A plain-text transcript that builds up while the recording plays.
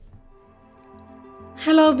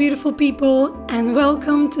Hello, beautiful people, and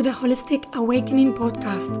welcome to the Holistic Awakening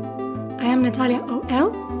podcast. I am Natalia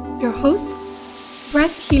OL, your host,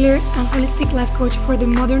 breath healer, and holistic life coach for the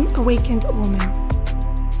modern awakened woman.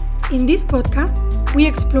 In this podcast, we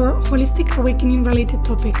explore holistic awakening related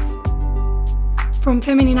topics from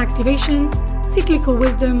feminine activation, cyclical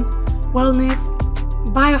wisdom, wellness,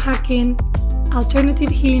 biohacking, alternative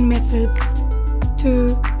healing methods,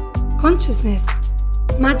 to consciousness,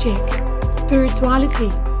 magic, spirituality,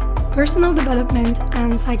 personal development,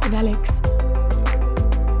 and psychedelics.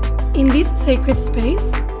 In this sacred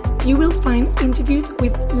space, you will find interviews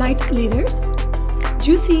with light leaders,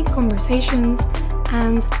 juicy conversations,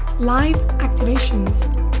 and live activations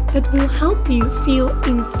that will help you feel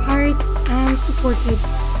inspired and supported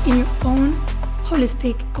in your own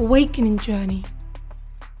holistic awakening journey.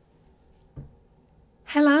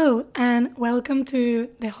 Hello, and welcome to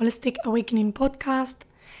the Holistic Awakening podcast.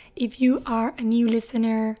 If you are a new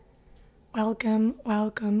listener, welcome.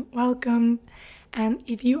 And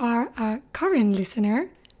if you are a current listener,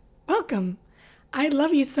 welcome. I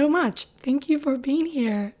love you so much. Thank you for being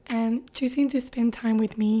here and choosing to spend time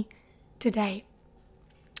with me today.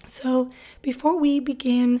 So before we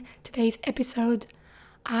begin today's episode,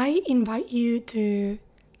 I invite you to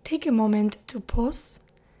take a moment to pause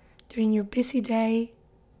during your busy day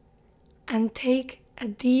and take a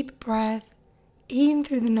deep breath in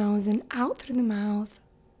through the nose and out through the mouth.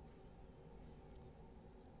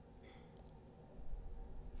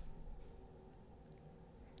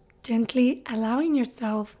 Gently allowing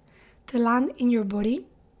yourself to land in your body,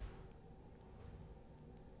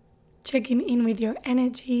 checking in with your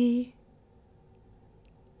energy,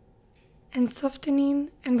 and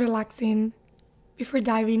softening and relaxing before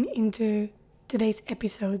diving into today's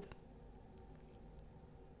episode.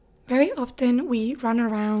 Very often we run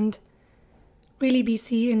around really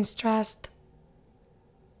busy and stressed,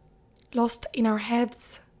 lost in our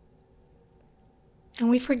heads, and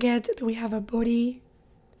we forget that we have a body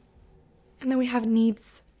and that we have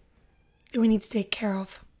needs that we need to take care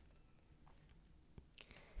of.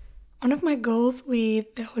 One of my goals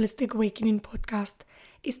with the Holistic Awakening podcast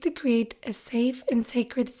is to create a safe and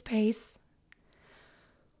sacred space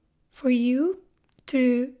for you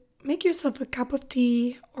to make yourself a cup of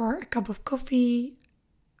tea or a cup of coffee,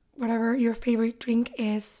 whatever your favorite drink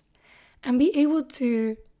is, and be able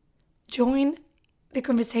to join the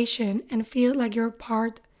conversation and feel like you're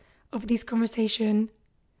part of this conversation,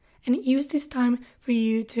 and use this time for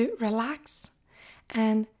you to relax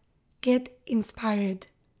and get inspired.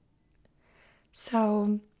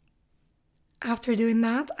 So after doing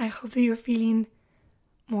that, I hope that you're feeling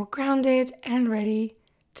more grounded and ready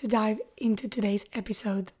to dive into today's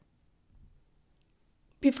episode.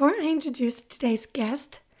 Before I introduce today's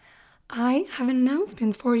guest, I have an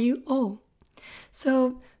announcement for you all.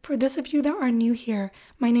 So, for those of you that are new here,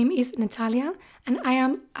 my name is Natalia, and I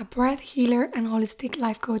am a breath healer and holistic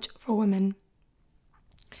life coach for women.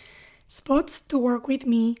 Spots to work with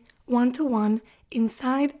me one-to-one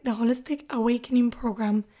inside the Holistic Awakening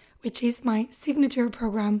program, which is my signature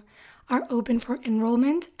program, are open for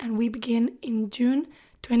enrollment, and we begin in June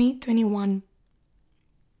 2021.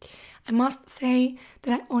 I must say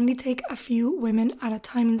that I only take a few women at a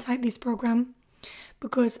time inside this program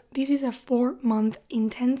because this is a 4-month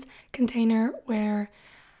intense container where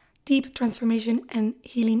deep transformation and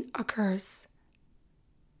healing occurs.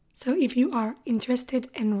 So if you are interested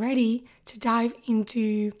and ready to dive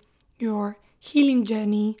into your healing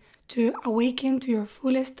journey, to awaken to your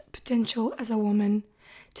fullest potential as a woman,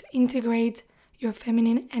 to integrate your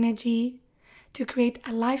feminine energy, to create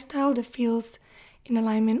a lifestyle that feels in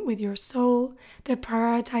alignment with your soul, that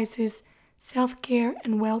prioritizes self-care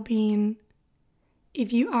and well-being.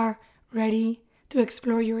 If you are ready to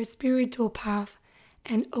explore your spiritual path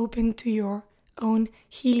and open to your own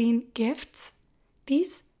healing gifts,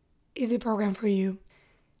 this is the program for you.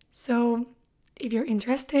 So if you're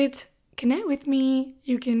interested, connect with me.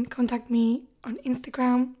 You can contact me on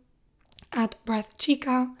Instagram at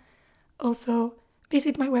breathchica. Also,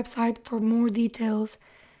 visit my website for more details,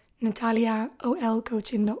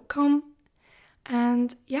 nataliaolcoaching.com,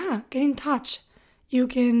 and get in touch. You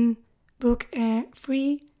can book a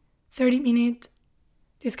free 30-minute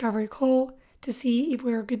discovery call to see if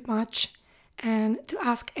we're a good match and to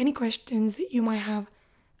ask any questions that you might have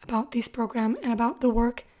about this program and about the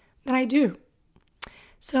work that I do.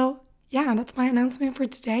 So that's my announcement for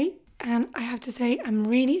today, and I have to say I'm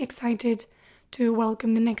really excited to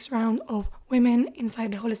welcome the next round of women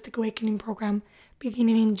inside the Holistic Awakening program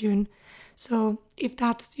beginning in June. So if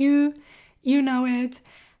that's you, you know it.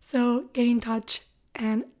 So get in touch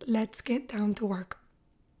and let's get down to work.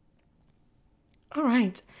 All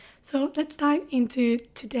right, so let's dive into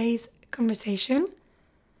today's conversation.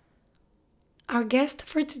 Our guest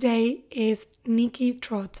for today is Nikki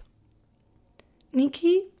Trott.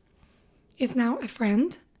 Nikki is now a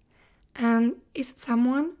friend and is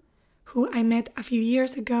someone who I met a few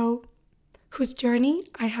years ago, whose journey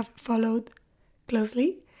I have followed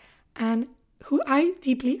closely, and who I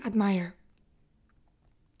deeply admire.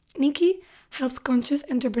 Nikki helps conscious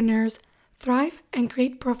entrepreneurs thrive and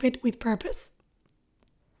create profit with purpose.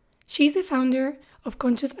 She's the founder of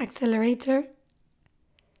Conscious Accelerator.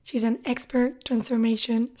 She's an expert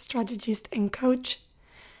transformation strategist and coach,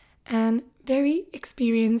 and very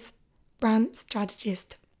experienced brand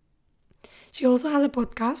strategist. She also has a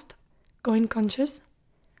podcast, Going Conscious,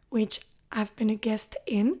 which I've been a guest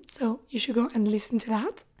in, so you should go and listen to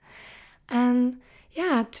that. And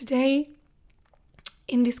yeah, today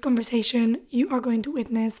in this conversation, you are going to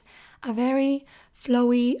witness a very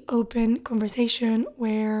flowy, open conversation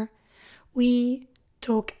where we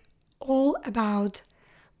talk all about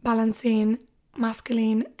balancing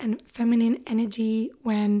masculine and feminine energy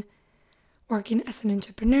when working as an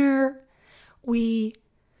entrepreneur. We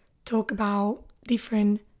talk about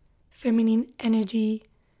different feminine energy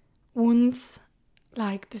wounds,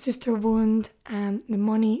 like the sister wound and the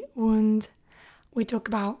money wound. We talk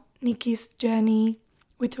about Nikki's journey.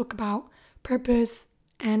 We talk about purpose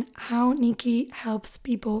and how Nikki helps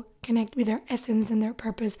people connect with their essence and their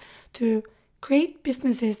purpose to create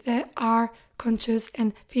businesses that are conscious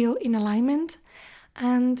and feel in alignment.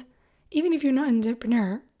 And even if you're not an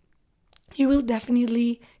entrepreneur, you will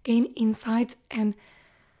definitely gain insights and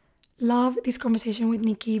love this conversation with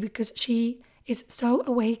Nikki because she is so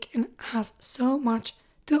awake and has so much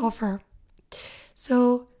to offer.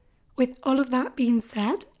 So, with all of that being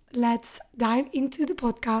said, let's dive into the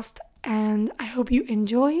podcast, and I hope you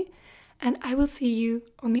enjoy, and I will see you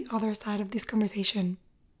on the other side of this conversation.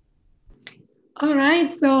 All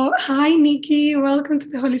right, so hi Nikki, welcome to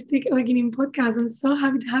the Holistic Awakening podcast. I'm so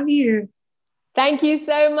happy to have you. Thank you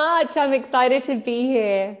so much. I'm excited to be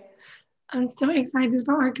here. I'm so excited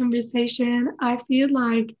for our conversation. I feel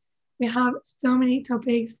like we have so many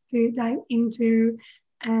topics to dive into,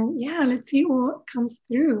 and yeah, let's see what comes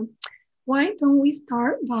through. Why don't we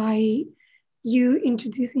start by you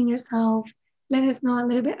introducing yourself? Let us know a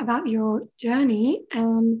little bit about your journey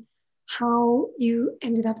and how you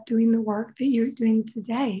ended up doing the work that you're doing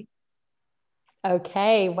today.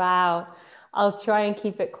 Okay, wow. I'll try and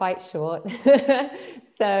keep it quite short.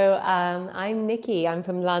 I'm Nikki. I'm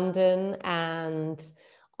from London, and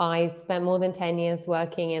I spent more than 10 years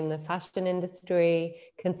working in the fashion industry,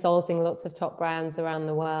 consulting lots of top brands around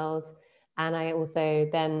the world. And I also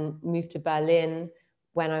then moved to Berlin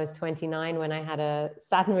when I was 29, when I had a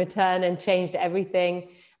Saturn return and changed everything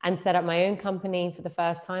and set up my own company for the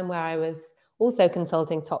first time, where I was also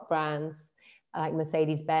consulting top brands like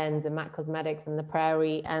Mercedes-Benz and MAC Cosmetics and The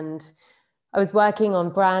Prairie. And I was working on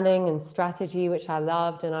branding and strategy, which I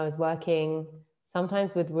loved. And I was working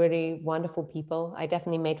sometimes with really wonderful people. I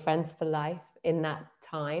definitely made friends for life in that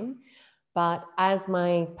time. But as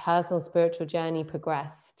my personal spiritual journey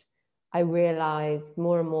progressed, I realized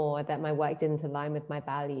more and more that my work didn't align with my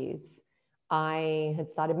values. I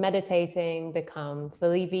had started meditating, become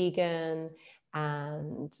fully vegan,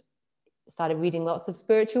 and started reading lots of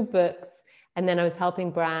spiritual books. And then I was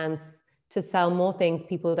helping brands to sell more things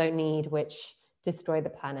people don't need, which destroy the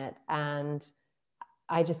planet. And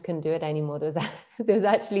I just couldn't do it anymore. There was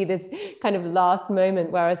actually this kind of last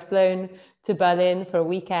moment where I was flown to Berlin for a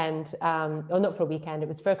weekend, or not for a weekend, it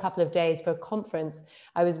was for a couple of days for a conference.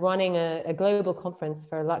 I was running a global conference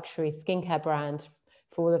for a luxury skincare brand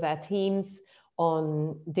for all of their teams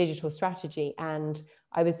on digital strategy. And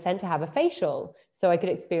I was sent to have a facial so I could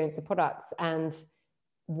experience the products. And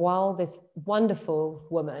while this wonderful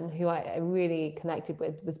woman who I really connected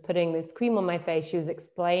with was putting this cream on my face, she was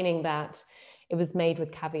explaining that it was made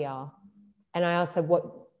with caviar. And I asked her, what,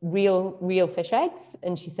 real fish eggs?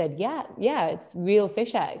 And she said, yeah, it's real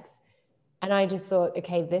fish eggs. And I just thought,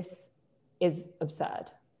 okay, this is absurd.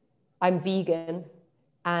 I'm vegan,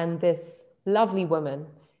 and this lovely woman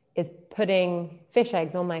is putting fish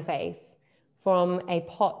eggs on my face from a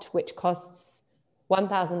pot which costs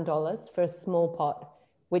 $1,000 for a small pot,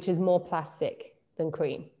 which is more plastic than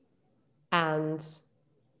cream. And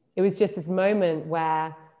it was just this moment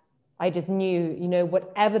where I just knew,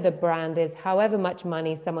 whatever the brand is, however much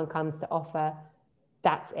money someone comes to offer,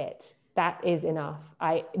 that's it. That is enough.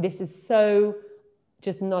 This is so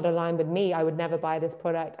just not aligned with me. I would never buy this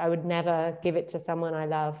product. I would never give it to someone I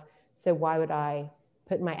love. So why would I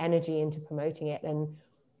put my energy into promoting it? And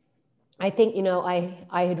I think,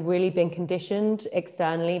 I had really been conditioned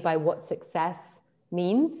externally by what success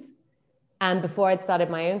means. And before I'd started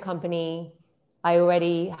my own company, I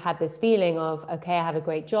already had this feeling of, okay, I have a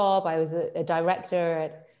great job. I was a director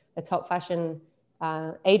at a top fashion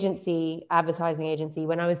agency, advertising agency,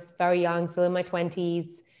 when I was very young, still in my 20s.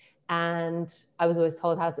 And I was always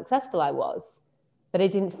told how successful I was, but I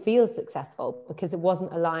didn't feel successful because it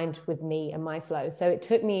wasn't aligned with me and my flow. So it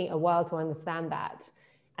took me a while to understand that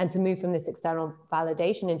and to move from this external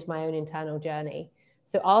validation into my own internal journey.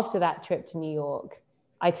 So after that trip to New York,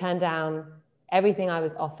 I turned down everything I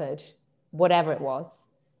was offered, whatever it was,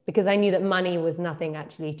 because I knew that money was nothing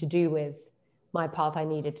actually to do with my path I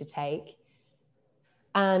needed to take.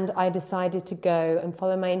 And I decided to go and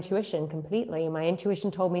follow my intuition completely. My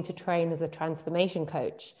intuition told me to train as a transformation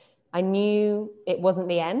coach. I knew it wasn't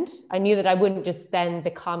the end. I knew that I wouldn't just then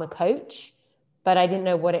become a coach, but I didn't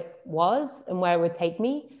know what it was and where it would take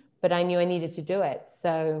me, but I knew I needed to do it.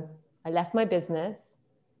 So I left my business.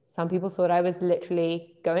 Some people thought I was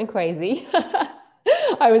literally going crazy.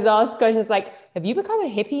 I was asked questions like, have you become a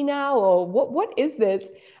hippie now? Or what is this?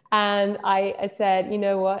 And I said, you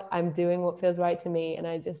know what? I'm doing what feels right to me. And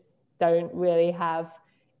I just don't really have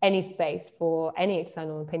any space for any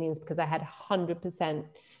external opinions because I had 100%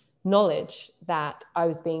 knowledge that I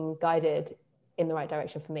was being guided in the right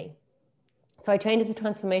direction for me. So I trained as a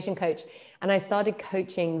transformation coach and I started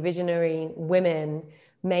coaching visionary women,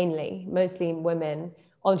 mostly women,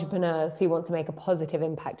 entrepreneurs who want to make a positive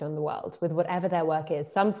impact on the world with whatever their work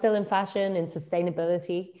is. Some still in fashion, in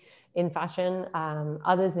sustainability, in fashion,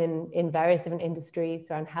 others in various different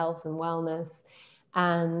industries around health and wellness.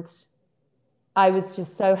 And I was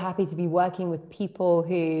just so happy to be working with people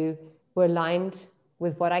who were aligned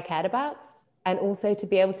with what I cared about, and also to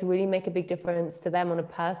be able to really make a big difference to them on a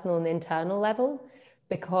personal and internal level,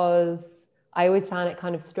 because I always found it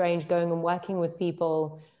kind of strange going and working with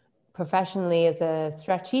people professionally as a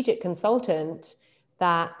strategic consultant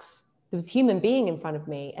that there was a human being in front of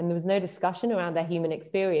me and there was no discussion around their human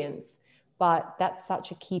experience. But that's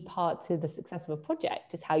such a key part to the success of a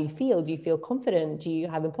project, is how you feel. Do you feel confident? Do you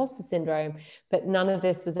have imposter syndrome? But none of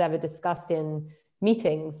this was ever discussed in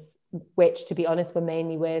meetings, which, to be honest, were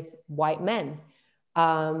mainly with white men.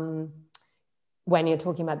 When you're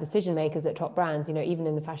talking about decision makers at top brands, you know, even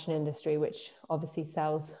in the fashion industry, which obviously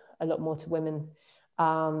sells a lot more to women.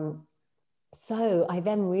 So I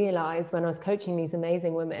then realized when I was coaching these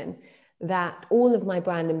amazing women that all of my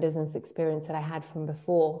brand and business experience that I had from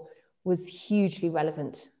before was hugely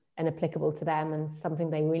relevant and applicable to them and something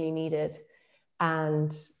they really needed.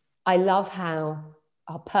 And I love how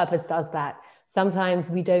our purpose does that. Sometimes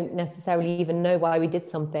we don't necessarily even know why we did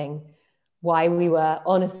something, why we were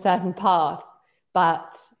on a certain path,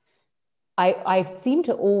 but I seem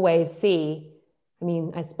to always see, I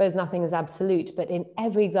mean, I suppose nothing is absolute, but in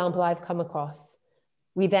every example I've come across,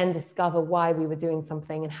 we then discover why we were doing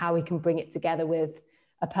something and how we can bring it together with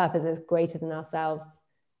a purpose that's greater than ourselves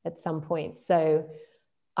at some point. So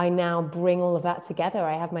I now bring all of that together.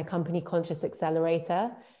 I have my company, Conscious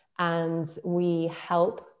Accelerator, and we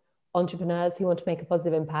help entrepreneurs who want to make a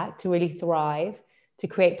positive impact to really thrive, to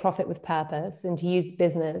create profit with purpose, and to use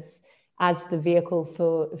business as the vehicle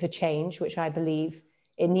for change, which I believe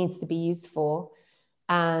it needs to be used for.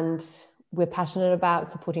 And we're passionate about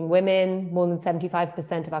supporting women. More than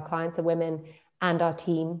 75% of our clients are women, and our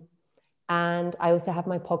team. And I also have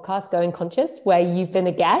my podcast, Going Conscious, where you've been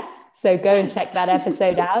a guest. So go and check that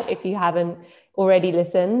episode out if you haven't already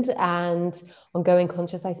listened. And on Going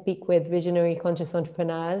Conscious, I speak with visionary conscious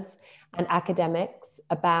entrepreneurs and academics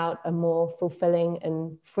about a more fulfilling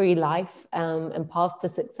and free life and path to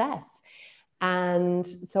success. And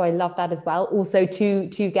so I love that as well. Also, two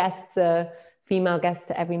guests, female guests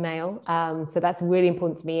to every male. So that's really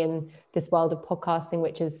important to me in this world of podcasting,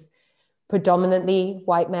 which is predominantly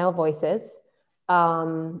white male voices.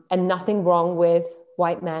 And nothing wrong with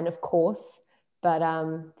white men, of course, but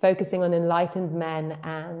focusing on enlightened men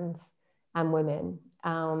and women.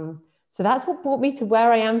 So that's what brought me to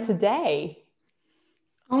where I am today.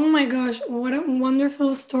 Oh my gosh, what a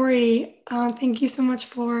wonderful story. Thank you so much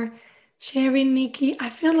for sharing, Nikki. I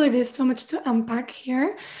feel like there's so much to unpack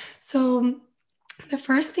here. So the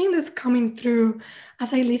first thing that's coming through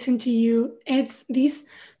as I listen to you, it's this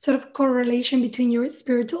sort of correlation between your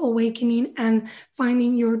spiritual awakening and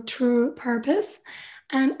finding your true purpose.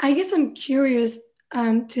 And I guess I'm curious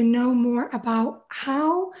to know more about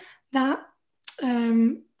how that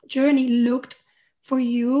journey looked for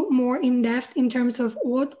you, more in depth in terms of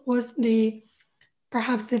what was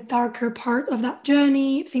perhaps the darker part of that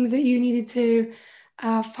journey, things that you needed to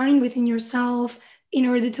find within yourself in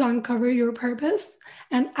order to uncover your purpose.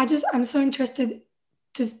 And I'm so interested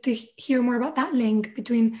just to hear more about that link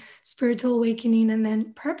between spiritual awakening and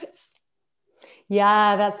then purpose.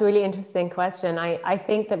 Yeah, that's a really interesting question. I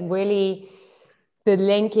think that really the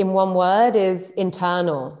link in one word is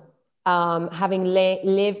internal. Having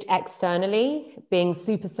lived externally, being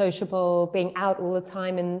super sociable, being out all the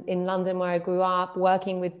time in London where I grew up,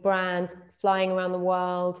 working with brands, flying around the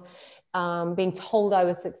world, being told I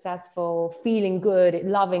was successful, feeling good,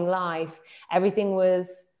 loving life. Everything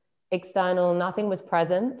was external, nothing was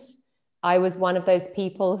present. I was one of those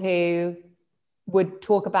people who would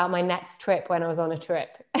talk about my next trip when I was on a trip,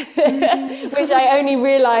 which I only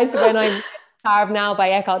realized when I read Power of Now by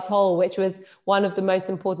Eckhart Tolle, which was one of the most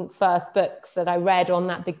important first books that I read on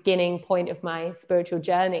that beginning point of my spiritual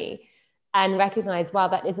journey, and recognized, wow,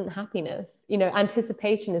 that isn't happiness. You know,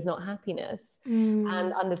 anticipation is not happiness,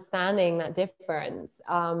 and understanding that difference.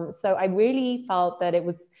 So I really felt that it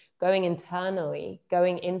was going internally,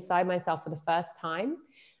 going inside myself for the first time.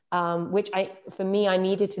 Which for me, I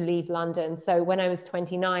needed to leave London. So when I was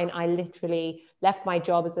 29, I literally left my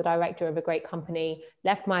job as a director of a great company,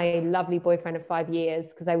 left my lovely boyfriend of 5 years,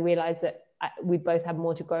 because I realized that we both had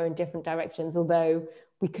more to grow in different directions, although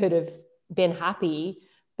we could have been happy,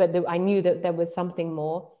 but I knew that there was something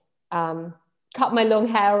more. Cut my long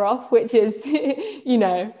hair off, which is, you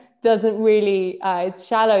know, doesn't really, it's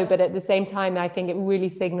shallow, but at the same time, I think it really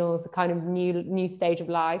signals a kind of new stage of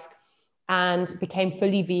life. And became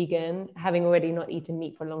fully vegan, having already not eaten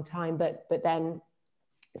meat for a long time, but then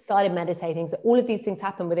started meditating. So all of these things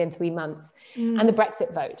happened within 3 months. And the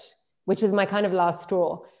Brexit vote, which was my kind of last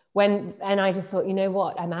straw. And I just thought, you know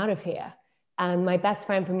what, I'm out of here. And my best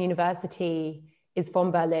friend from university is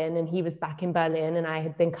from Berlin, and he was back in Berlin. And I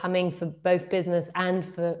had been coming for both business and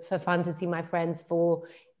for fun to see my friends for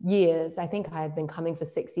years. I think I had been coming for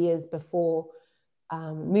 6 years before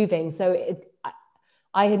moving. So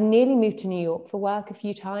I had nearly moved to New York for work a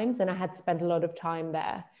few times, and I had spent a lot of time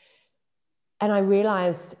there. And I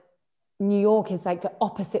realized New York is like the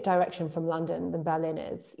opposite direction from London than Berlin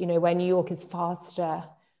is. You know, where New York is faster,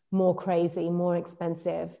 more crazy, more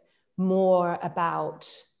expensive, more about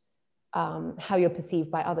how you're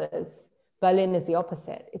perceived by others. Berlin is the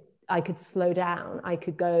opposite. I could slow down. I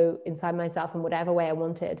could go inside myself in whatever way I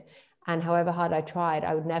wanted. And however hard I tried,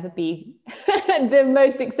 I would never be the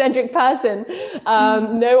most eccentric person.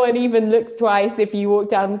 No one even looks twice if you walk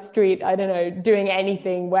down the street, I don't know, doing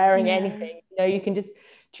anything, wearing anything. You know, you can just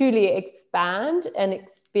truly expand and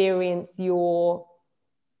experience your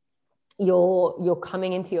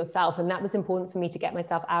coming into yourself. And that was important for me to get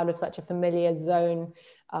myself out of such a familiar zone,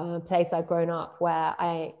 place I'd grown up, where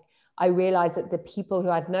I realized that the people who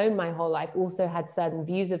I'd known my whole life also had certain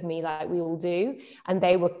views of me, like we all do, and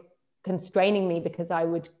they were constraining me because I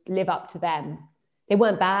would live up to them. They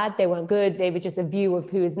weren't bad, they weren't good, they were just a view of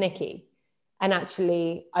who is Nikki. And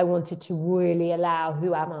actually, I wanted to really allow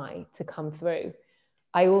who am I to come through.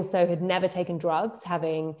 I also had never taken drugs,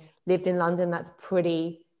 having lived in London. That's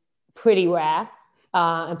pretty rare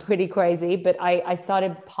and pretty crazy. But I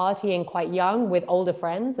started partying quite young with older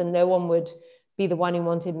friends, and no one would be the one who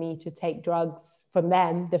wanted me to take drugs from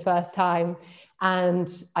them the first time. And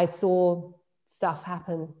I saw stuff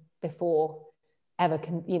happen before ever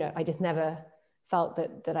I just never felt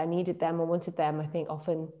that I needed them or wanted them. I think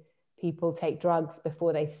often people take drugs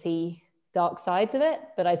before they see dark sides of it,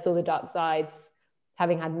 but I saw the dark sides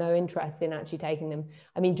having had no interest in actually taking them.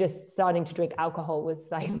 I mean, just starting to drink alcohol was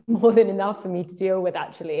like more than enough for me to deal with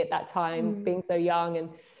actually at that time, being so young. And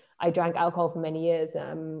I drank alcohol for many years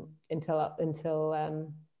until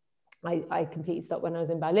I completely stopped when I was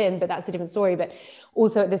in Berlin, but that's a different story. But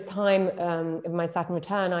also at this time of my Saturn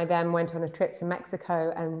return, I then went on a trip to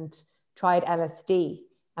Mexico and tried LSD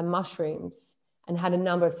and mushrooms and had a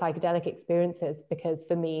number of psychedelic experiences, because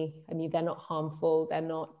for me, I mean, they're not harmful, they're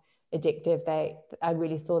not addictive. I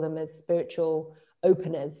really saw them as spiritual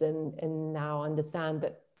openers, and now understand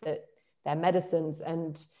that they're medicines.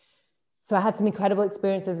 And so I had some incredible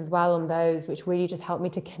experiences as well on those, which really just helped me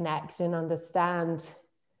to connect and understand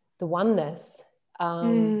the oneness.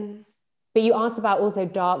 But you asked about also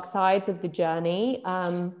dark sides of the journey.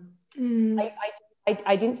 I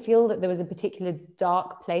didn't feel that there was a particular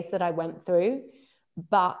dark place that I went through,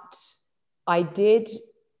 but I did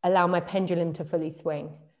allow my pendulum to fully swing.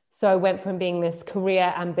 So I went from being this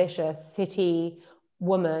career ambitious city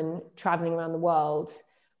woman traveling around the world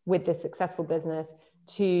with this successful business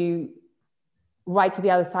to right to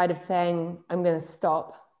the other side of saying, I'm going to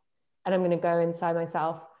stop and I'm going to go inside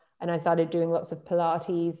myself. And I started doing lots of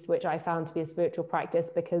Pilates, which I found to be a spiritual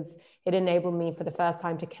practice because it enabled me for the first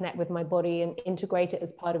time to connect with my body and integrate it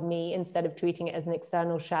as part of me instead of treating it as an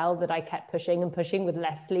external shell that I kept pushing and pushing with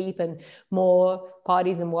less sleep and more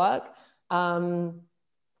parties and work.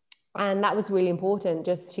 And that was really important,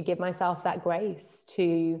 just to give myself that grace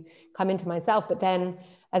to come into myself. But then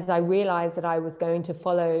as I realized that I was going to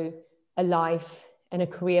follow a life and a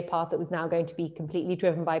career path that was now going to be completely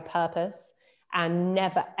driven by purpose and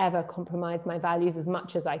never, ever compromise my values as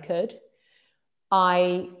much as I could,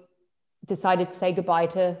 I decided to say goodbye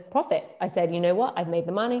to profit. I said, you know what, I've made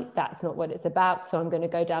the money. That's not what it's about. So I'm going to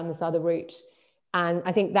go down this other route. And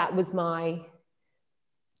I think that was my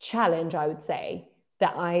challenge, I would say,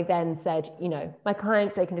 that I then said, you know, my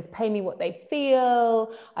clients, they can just pay me what they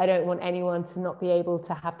feel. I don't want anyone to not be able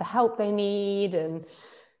to have the help they need. And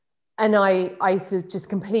I sort of just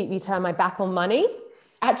completely turned my back on money.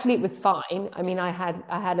 Actually, it was fine. I mean, I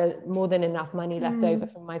had more than enough money left over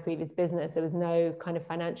from my previous business. There was no kind of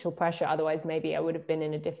financial pressure. Otherwise, maybe I would have been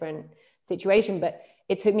in a different situation. But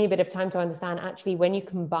it took me a bit of time to understand, actually, when you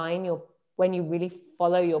when you really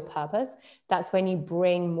follow your purpose, that's when you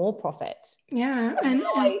bring more profit. Yeah. And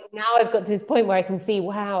now I've got to this point where I can see,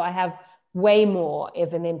 wow, I have way more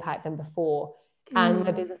of an impact than before. And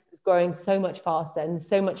my business is growing so much faster and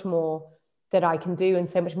so much more that I can do and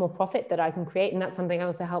so much more profit that I can create. And that's something I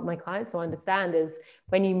also help my clients to understand, is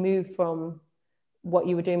when you move from what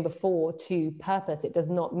you were doing before to purpose, it does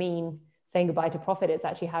not mean saying goodbye to profit. It's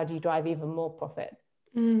actually, how do you drive even more profit?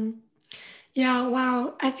 Yeah,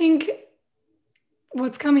 wow. I think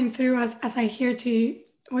what's coming through as I hear to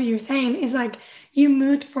what you're saying is like you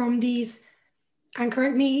moved from these, and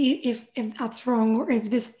correct me if that's wrong or if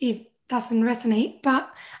doesn't resonate,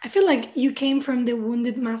 but I feel like you came from the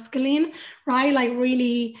wounded masculine, right? Like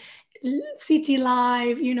really city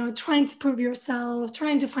life, you know, trying to prove yourself,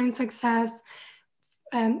 trying to find success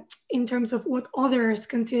in terms of what others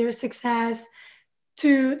consider success,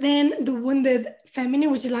 to then the wounded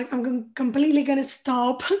feminine, which is like, completely gonna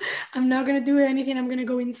stop. I'm not gonna do anything. I'm gonna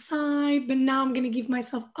go inside, but now I'm gonna give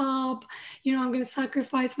myself up. You know, I'm gonna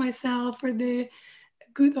sacrifice myself for the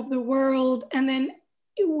good of the world. And then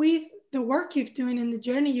with the work you've doing and the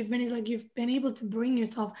journey you've been, is like you've been able to bring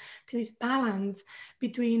yourself to this balance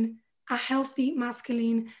between a healthy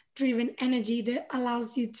masculine driven energy that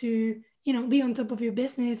allows you to, you know, be on top of your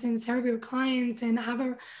business and serve your clients and have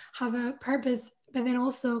a purpose, but then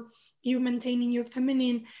also you're maintaining your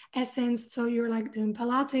feminine essence. So you're like doing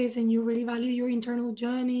Pilates and you really value your internal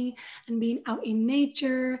journey and being out in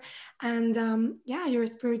nature. And yeah, you're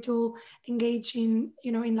spiritual, engaged in,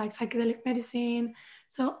 you know, in like psychedelic medicine.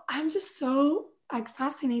 So I'm just so like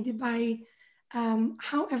fascinated by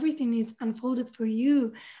how everything is unfolded for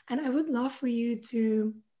you. And I would love for you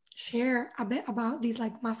to share a bit about this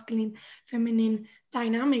like masculine, feminine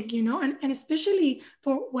dynamic, you know, and especially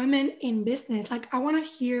for women in business. Like I want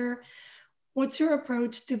to hear what's your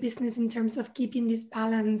approach to business in terms of keeping this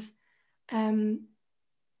balance,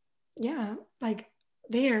 yeah, like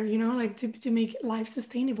there, you know, like to make life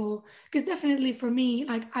sustainable. Because definitely for me,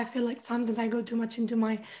 like I feel like sometimes I go too much into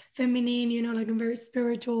my feminine, you know, like I'm very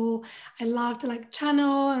spiritual. I love to like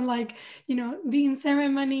channel and like, you know, be in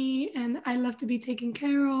ceremony, and I love to be taken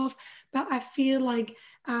care of. But I feel like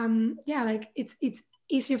yeah, like it's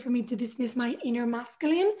easier for me to dismiss my inner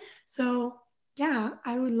masculine. So yeah,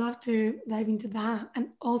 I would love to dive into that. And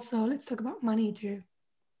also let's talk about money too.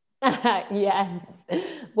 Yes.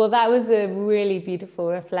 Well, that was a really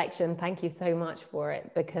beautiful reflection. Thank you so much for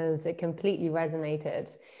it, because it completely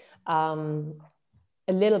resonated. A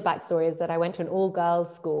little backstory is that I went to an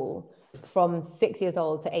all-girls school from 6 years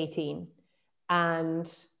old to 18.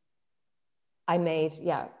 And I made,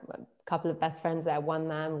 a couple of best friends there, one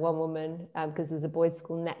man, one woman, because there's a boys'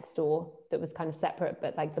 school next door that was kind of separate,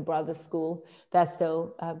 but like the brothers' school, they're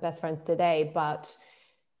still best friends today. But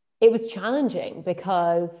it was challenging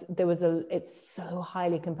because it's so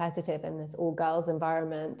highly competitive in this all girls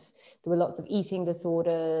environment. There were lots of eating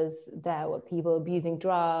disorders. There were people abusing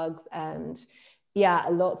drugs, and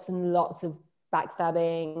lots and lots of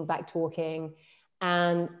backstabbing, back talking.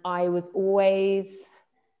 And I was always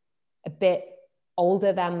a bit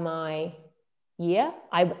older than my year.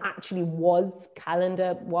 I actually was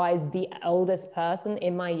calendar wise the eldest person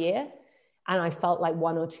in my year. And I felt like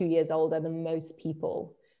 1 or 2 years older than most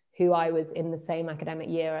people who I was in the same academic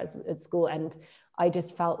year as at school. And I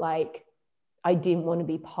just felt like I didn't want to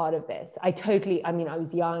be part of this. I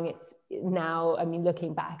was young. It's now,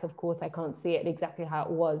 looking back, of course, I can't see it exactly how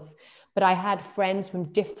it was, but I had friends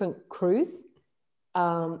from different crews.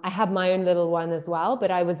 I had my own little one as well,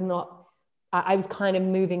 but I was kind of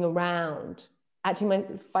moving around actually,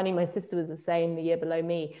 my sister was the same the year below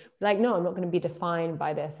me. Like, no, I'm not going to be defined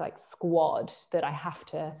by this like squad that I have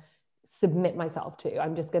to submit myself to.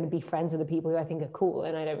 I'm just going to be friends with the people who I think are cool,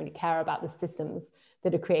 and I don't really care about the systems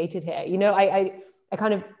that are created here. You know, I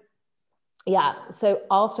kind of, yeah. So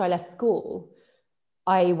after I left school,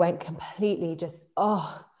 I went completely just,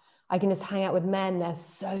 I can just hang out with men. They're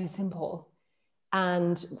so simple.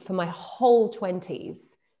 And for my whole 20s,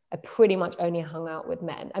 I pretty much only hung out with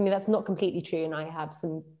men. I mean, that's not completely true. And I have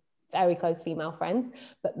some very close female friends,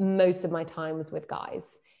 but most of my time was with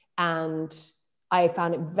guys. And I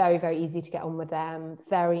found it very, very easy to get on with them,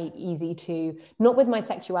 very easy to, not with my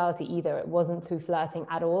sexuality either. It wasn't through flirting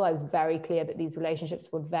at all. I was very clear that these relationships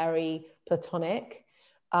were very platonic.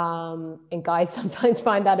 And guys sometimes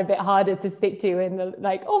find that a bit harder to stick to, and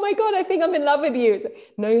like, oh my God, I think I'm in love with you.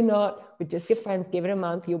 Like, no, you're not. We're just good friends. Give it a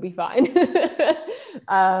month. You'll be fine.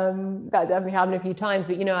 That definitely happened a few times.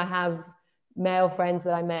 But, you know, I have male friends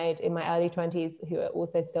that I made in my early 20s who are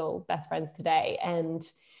also still best friends today. And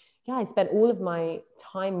yeah, I spent all of my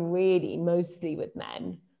time really mostly with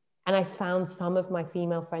men. And I found some of my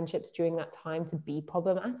female friendships during that time to be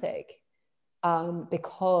problematic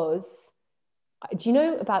because, do you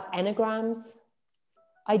know about enneagrams?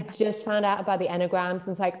 I just found out about the enneagrams and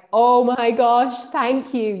it's like, oh my gosh,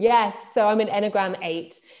 thank you. Yes. So I'm an Enneagram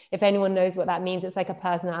 8. If anyone knows what that means, it's like a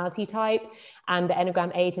personality type. And the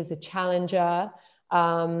Enneagram 8 is a challenger.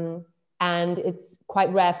 And it's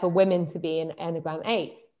quite rare for women to be an Enneagram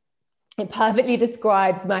 8. It perfectly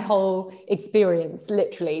describes my whole experience,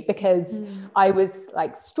 literally, because I was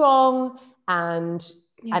like strong and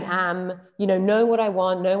am, you know what I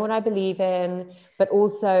want, know what I believe in, but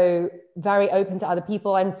also very open to other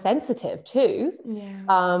people. I'm sensitive too.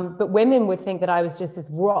 But women would think that I was just this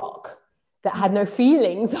rock that had no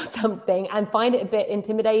feelings or something, and find it a bit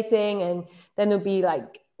intimidating. And then there'll be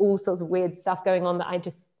like all sorts of weird stuff going on that I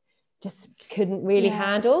just couldn't really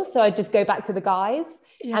handle. So I'd just go back to the guys.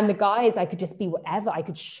 And the guys, I could just be whatever. I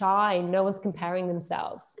could shine. No one's comparing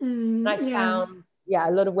themselves. And I found,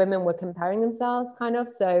 a lot of women were comparing themselves kind of.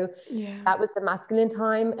 So that was the masculine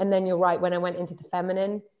time. And then you're right, when I went into the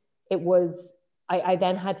feminine, it was, I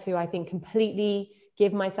then had to, I think, completely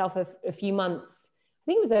give myself a few months. I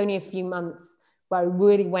think it was only a few months where I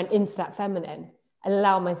really went into that feminine and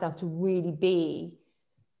allowed myself to really be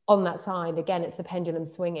on that side. Again, it's the pendulum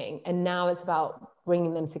swinging. And now it's about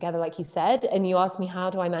bringing them together, like you said. And you asked me, how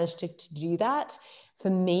do I manage to do that? For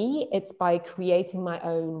me, it's by creating my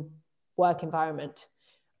own work environment.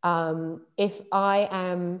 If I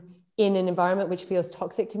am in an environment which feels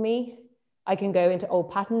toxic to me, I can go into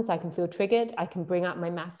old patterns. I can feel triggered. I can bring out my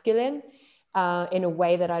masculine in a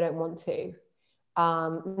way that I don't want to.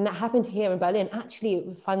 And that happened here in Berlin.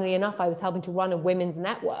 Actually, funnily enough, I was helping to run a women's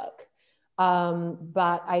network.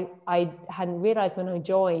 But I hadn't realized when I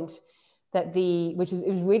joined that it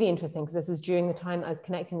was really interesting, because this was during the time I was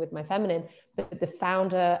connecting with my feminine, but the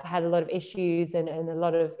founder had a lot of issues and a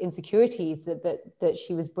lot of insecurities that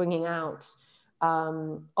she was bringing out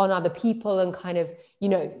on other people, and kind of,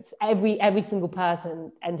 every single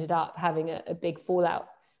person ended up having a big fallout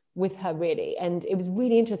with her, really. And it was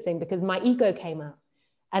really interesting because my ego came out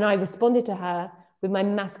and I responded to her with my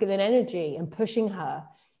masculine energy and pushing her.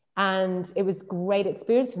 And it was a great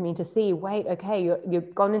experience for me to see, wait, okay,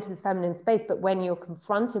 you've gone into this feminine space, but when you're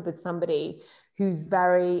confronted with somebody who's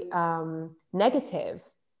very negative,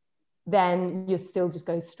 then you still just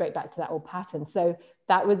go straight back to that old pattern. So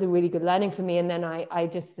that was a really good learning for me. And then I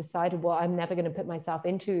just decided, well, I'm never going to put myself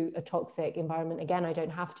into a toxic environment again. I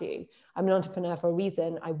don't have to. I'm an entrepreneur for a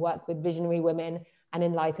reason. I work with visionary women and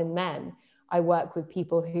enlightened men. I work with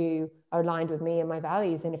people who are aligned with me and my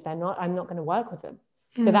values. And if they're not, I'm not going to work with them.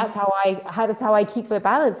 So that's how I keep the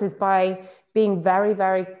balance, is by being very,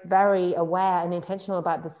 very, very aware and intentional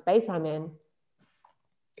about the space I'm in.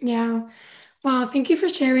 Yeah. Wow. Thank you for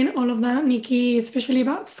sharing all of that, Nikki, especially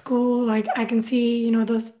about school. Like, I can see,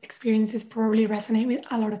 those experiences probably resonate with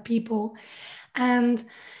a lot of people. And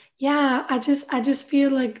yeah, I just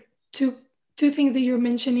feel like two things that you're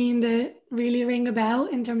mentioning that really ring a bell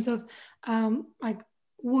in terms of like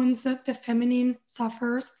wounds that the feminine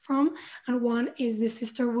suffers from. And one is the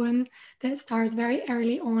sister wound that starts very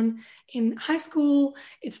early on in high school.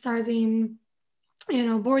 It starts in,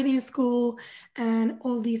 boarding school and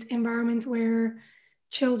all these environments where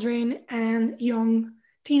children and young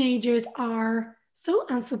teenagers are so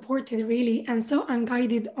unsupported, really, and so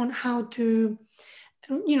unguided on how to,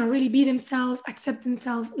 really be themselves, accept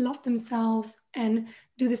themselves, love themselves, and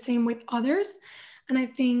do the same with others. And I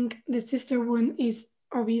think the sister wound is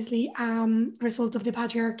obviously result of the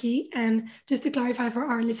patriarchy. And just to clarify for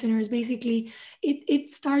our listeners, basically,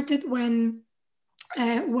 it started when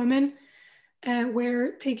women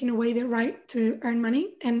were taking away the right to earn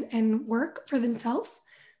money and work for themselves.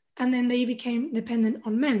 And then they became dependent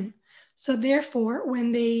on men. So therefore,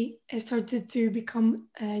 when they started to become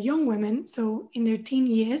young women, so in their teen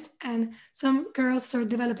years, and some girls start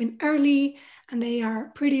developing early and they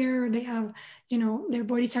are prettier, they have, their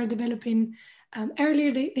bodies are developing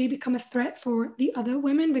earlier, they become a threat for the other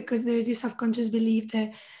women because there's this subconscious belief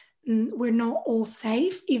that we're not all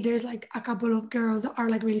safe. If there's like a couple of girls that are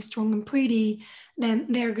like really strong and pretty, then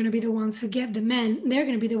they're going to be the ones who get the men. They're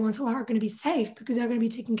going to be the ones who are going to be safe because they're going to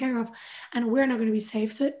be taken care of, and we're not going to be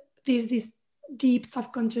safe. So there's this deep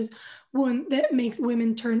subconscious wound that makes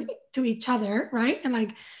women turn to each other, right? And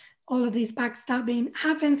like all of this backstabbing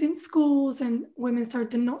happens in schools, and women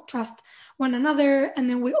start to not trust one another, and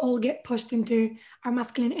then we all get pushed into our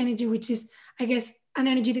masculine energy, which is, I guess, an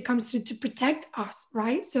energy that comes through to protect us,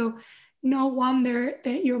 right? So no wonder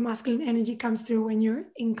that your masculine energy comes through when you're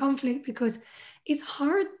in conflict, because it's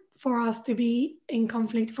hard for us to be in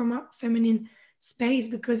conflict from a feminine space,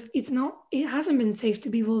 because it hasn't been safe to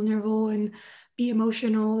be vulnerable and be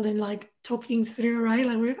emotional and like talk things through, right?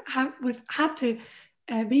 Like we've had to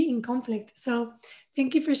be in conflict. So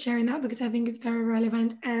thank you for sharing that, because I think it's very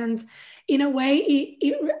relevant, and in a way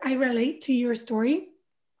I relate to your story.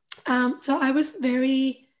 So I was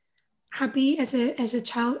very happy as a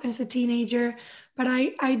child, as a teenager, but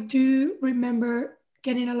I do remember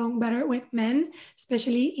getting along better with men,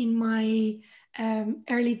 especially in my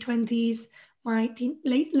early 20s, my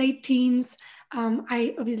late teens.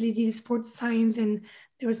 I obviously did sports science, and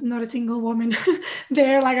there was not a single woman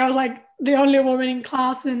there. Like I was like the only woman in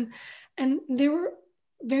class, and there were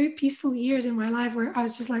very peaceful years in my life where I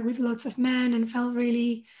was just like with lots of men and felt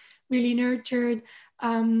really, really nurtured.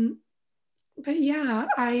 Um, but yeah,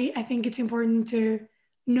 I think it's important to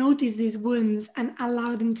notice these wounds and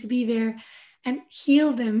allow them to be there and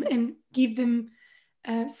heal them and give them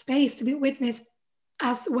space to be witnessed,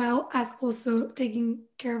 as well as also taking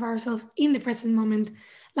care of ourselves in the present moment,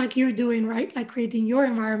 like you're doing, right? Like creating your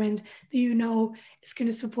environment that is going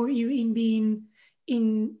to support you in being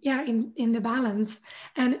in the balance.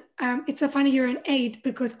 And it's so funny you're an 8,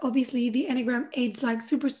 because obviously the Enneagram 8's like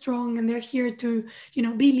super strong, and they're here to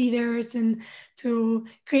be leaders and to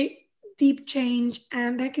create deep change,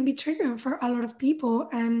 and that can be triggering for a lot of people.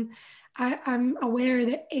 And I'm aware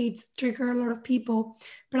that 8s trigger a lot of people,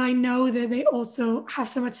 but I know that they also have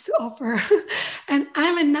so much to offer. And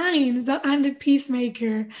I'm a 9, so I'm the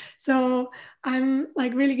peacemaker. So I'm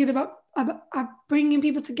like really good about bringing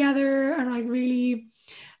people together and like really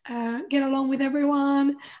get along with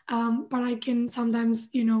everyone. But I can sometimes,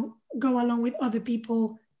 go along with other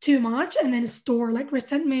people too much and then store like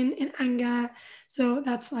resentment and anger. So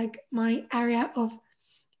that's like my area of,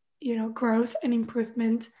 growth and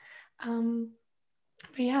improvement. Um,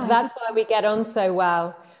 but yeah, That's why we get on so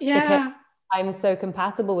well, because yeah. I'm so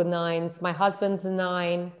compatible with 9s. My husband's a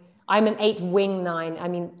 9. I'm an 8 wing 9. I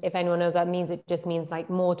mean, if anyone knows that means, it just means like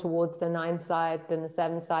more towards the 9 side than the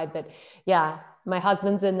 7 side. But yeah, my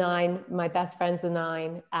husband's a 9. My best friend's a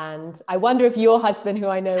 9. And I wonder if your husband, who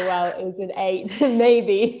I know well, is an 8,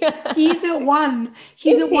 maybe. He's a 1.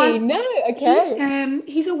 He's a Is he? 1. No. Okay.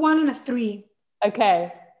 He's a 1 and a 3.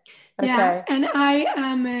 Okay. Yeah, Okay. and I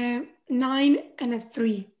am a 9 and a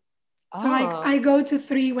 3. So like Oh. I go to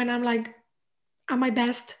 3 when I'm like at my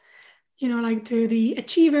best, like to the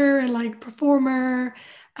achiever and like performer,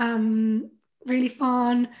 really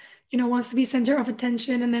fun, wants to be center of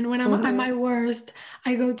attention. And then when I'm at my Mm-hmm. worst,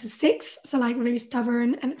 I go to 6, so like really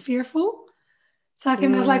stubborn and fearful. So I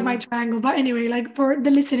think that's like my Mm. triangle. But anyway, like for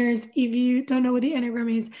the listeners, if you don't know what the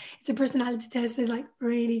Enneagram is, it's a personality test that's like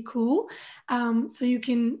really cool. So you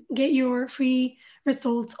can get your free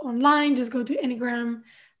results online. Just go to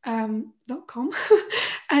enneagram.com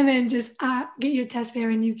and then just get your test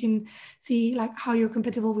there, and you can see like how you're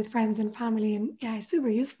compatible with friends and family. And yeah, it's super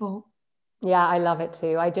useful. Yeah, I love it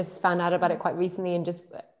too. I just found out about it quite recently, and just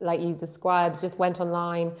like you described, just went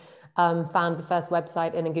online, found the first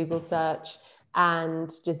website in a Google search, and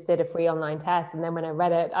just did a free online test. And then when I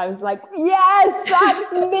read it, I was like, yes,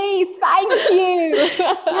 that's me. Thank you.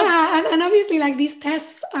 Yeah, and obviously like these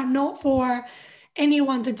tests are not for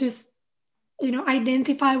anyone to just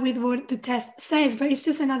identify with what the test says, but it's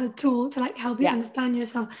just another tool to like help you Yeah, understand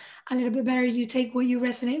yourself a little bit better. You take what you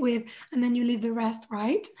resonate with, and then you leave the rest,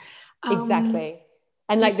 right? um exactly.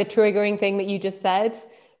 And yeah. like the triggering thing that you just said,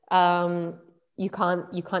 um, you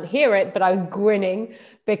can't hear it, but I was grinning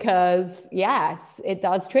because yes, it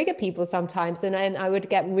does trigger people sometimes. And I would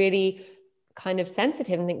get really kind of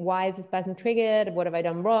sensitive and think, why is this person triggered? What have I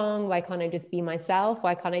done wrong? Why can't I just be myself?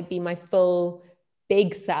 Why can't I be my full big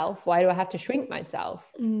self? Why do I have to shrink myself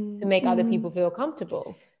to make other people feel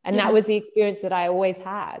comfortable? And that was the experience that I always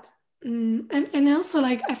had. And also,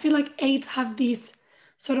 like, I feel like eights have this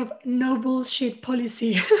sort of no bullshit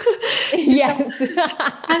policy. Yes.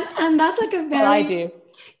 And that's like a very, well, I do.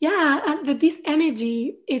 Yeah, and that this energy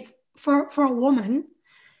is for a woman,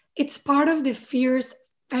 it's part of the fierce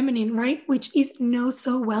feminine, right? Which is no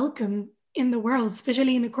so welcome in the world,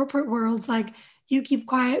 especially in the corporate worlds. Like, you keep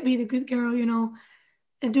quiet, be the good girl,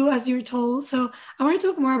 and do as you're told. So I want to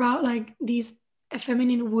talk more about like these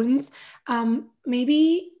feminine wounds.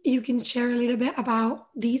 Maybe you can share a little bit about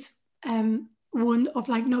these wound of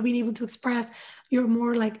like not being able to express your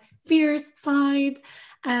more like fierce side.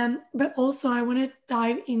 But also I want to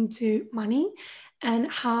dive into money and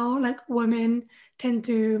how like women tend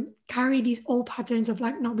to carry these old patterns of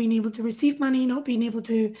like not being able to receive money, not being able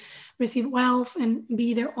to receive wealth and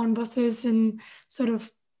be their own bosses, and sort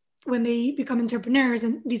of when they become entrepreneurs.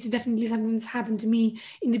 And this is definitely something that's happened to me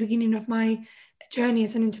in the beginning of my journey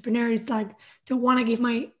as an entrepreneur, is like to want to give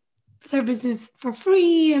my services for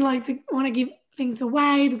free and like to want to give things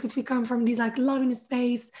away because we come from this like loving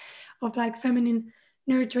space of like feminine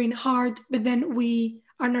nurturing heart, but then we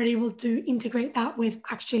are not able to integrate that with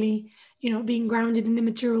actually being grounded in the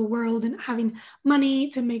material world and having money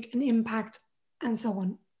to make an impact and so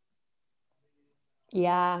on.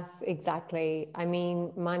 Yes, exactly. I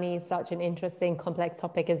mean, money is such an interesting, complex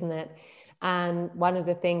topic, isn't it? And one of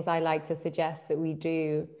the things I like to suggest that we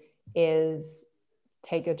do is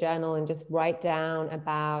take your journal and just write down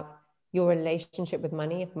about your relationship with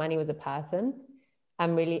money, if money was a person,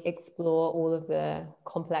 and really explore all of the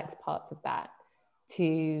complex parts of that,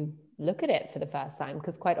 to look at it for the first time.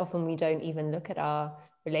 Because quite often we don't even look at our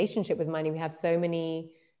relationship with money. We have so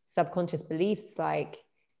many subconscious beliefs like,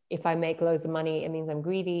 if I make loads of money, it means I'm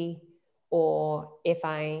greedy. Or if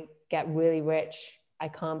I get really rich, I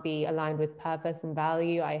can't be aligned with purpose and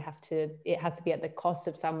value. It has to be at the cost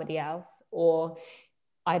of somebody else. Or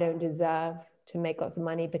I don't deserve to make lots of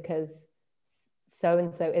money because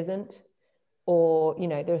so-and-so isn't. Or,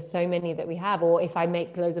 there's so many that we have. Or if I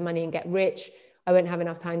make loads of money and get rich, I won't have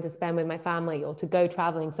enough time to spend with my family or to go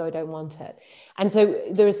traveling, so I don't want it. And so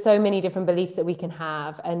there's so many different beliefs that we can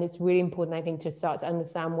have. And it's really important, I think, to start to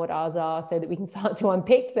understand what ours are so that we can start to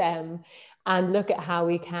unpick them and look at how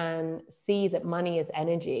we can see that money is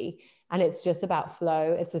energy and it's just about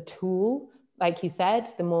flow. It's a tool. Like you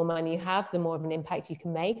said, the more money you have, the more of an impact you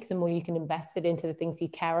can make, the more you can invest it into the things you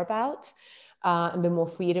care about, and the more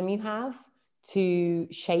freedom you have to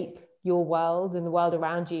shape your world and the world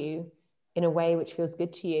around you in a way which feels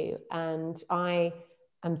good to you. And I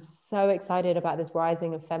am so excited about this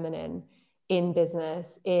rising of feminine in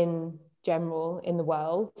business, in general, in the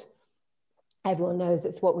world. Everyone knows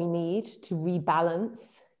it's what we need to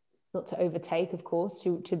rebalance, not to overtake, of course,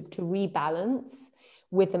 to rebalance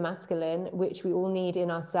with the masculine, which we all need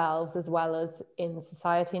in ourselves as well as in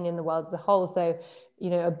society and in the world as a whole. So,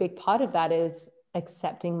 a big part of that is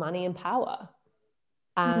accepting money and power.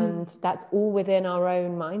 And that's all within our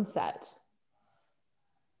own mindset.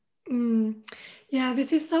 Yeah,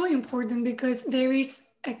 this is so important because there is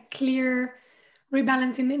a clear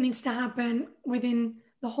rebalancing that needs to happen within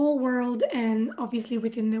the whole world and obviously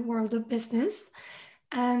within the world of business.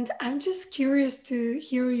 And I'm just curious to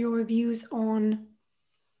hear your views on,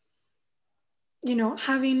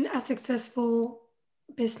 having a successful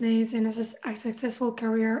business and a successful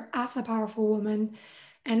career as a powerful woman,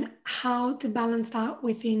 and how to balance that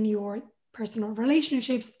within your personal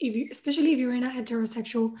relationships, especially if you're in a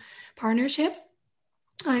heterosexual partnership.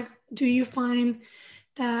 Like, do you find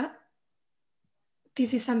that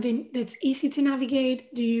this is something that's easy to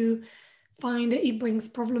navigate? Do you find that it brings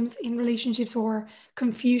problems in relationships or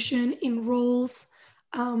confusion in roles?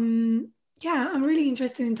 Yeah, I'm really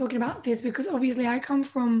interested in talking about this because obviously I come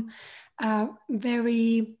from a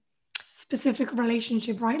very specific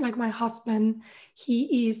relationship, right? Like my husband,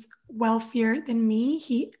 he is wealthier than me.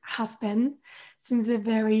 He has been since the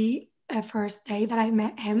very first day that I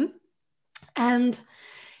met him. And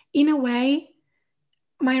in a way,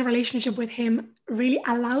 my relationship with him really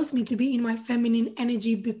allows me to be in my feminine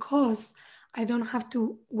energy because I don't have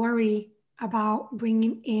to worry about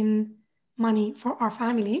bringing in money for our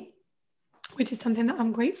family, which is something that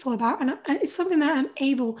I'm grateful about. And it's something that I'm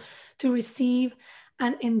able to receive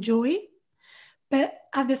and enjoy. But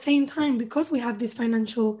at the same time, because we have this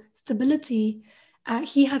financial stability,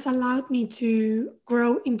 he has allowed me to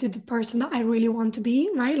grow into the person that I really want to be,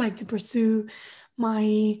 right? Like to pursue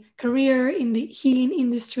my career in the healing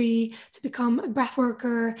industry, to become a breath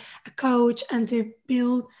worker, a coach, and to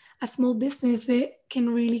build a small business that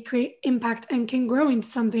can really create impact and can grow into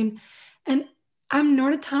something. And I'm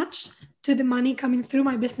not attached to the money coming through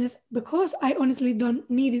my business because I honestly don't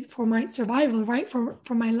need it for my survival, right?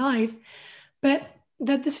 For my life. But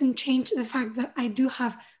that doesn't change the fact that I do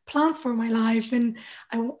have plans for my life, and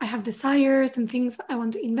I have desires and things that I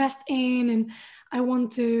want to invest in, and I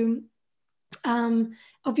want to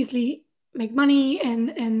obviously make money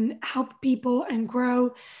and help people and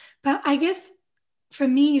grow. But I guess for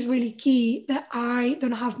me, it's really key that I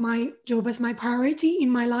don't have my job as my priority in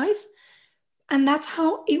my life. And that's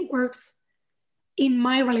how it works in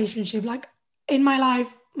my relationship. Like in my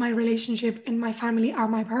life, my relationship and my family are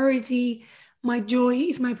my priority. My joy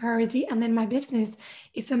is my priority. And then my business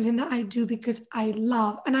is something that I do because I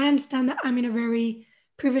love. And I understand that I'm in a very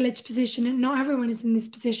privileged position and not everyone is in this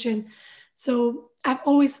position. So I've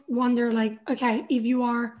always wondered, like, okay, if you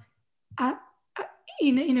are at,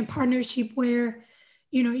 in a partnership where,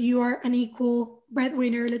 you know, you are an equal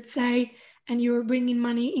breadwinner, let's say, and you're bringing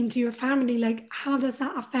money into your family, like, how does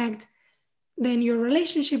that affect then your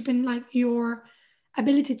relationship and like your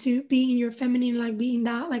ability to be in your feminine, like be in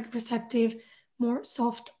that like receptive, more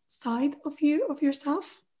soft side of you, of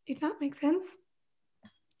yourself, if that makes sense?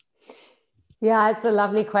 Yeah, it's a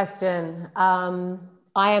lovely question.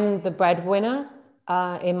 I am the breadwinner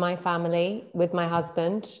in my family with my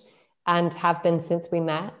husband and have been since we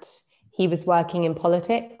met. He was working in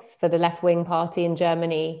politics for the left-wing party in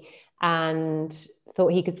Germany and thought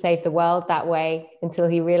he could save the world that way until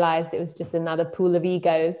he realized it was just another pool of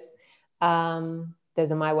egos.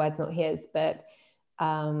 Those are my words, not his, but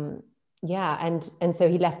yeah. And so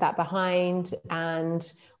he left that behind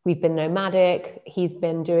and we've been nomadic. He's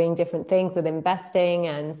been doing different things with investing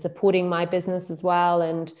and supporting my business as well.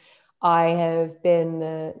 And I have been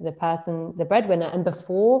the breadwinner. And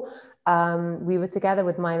before we were together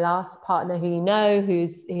with my last partner, who you know, who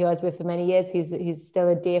I was with for many years, who's still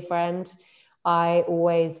a dear friend. I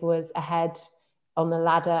always was ahead on the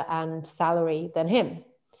ladder and salary than him.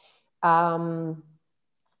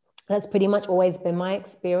 That's pretty much always been my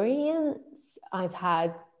experience. I've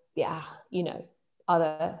had,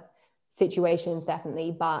 other situations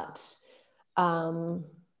definitely, but I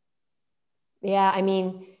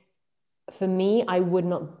mean, for me, I would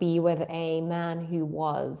not be with a man who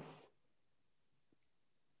was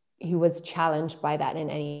challenged by that in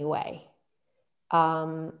any way.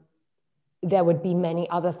 There would be many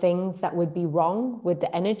other things that would be wrong with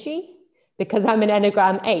the energy because I'm an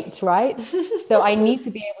Enneagram 8, right? So I need to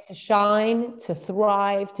be able to shine, to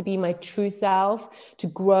thrive, to be my true self, to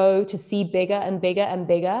grow, to see bigger and bigger and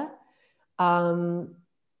bigger. And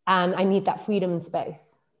I need that freedom and space.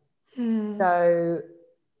 So,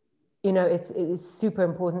 it's super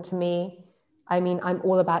important to me. I mean, I'm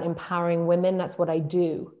all about empowering women. That's what I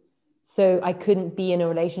do. So I couldn't be in a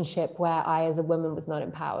relationship where I, as a woman, was not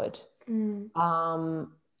empowered.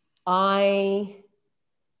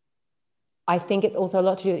 I think it's also a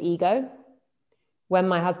lot to do with ego. When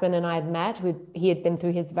my husband and I had met, he had been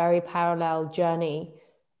through his very parallel journey.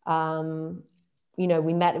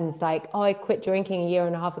 We met and was like, oh, I quit drinking a year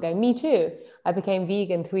and a half ago. Me too. I became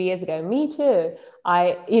vegan 3 years ago. Me too.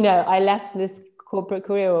 I left this corporate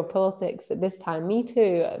career or politics at this time. Me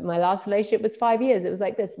too. My last relationship was 5 years. It was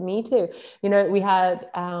like this. Me too. We had,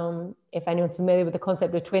 if anyone's familiar with the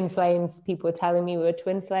concept of twin flames, people were telling me we were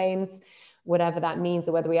twin flames, whatever that means,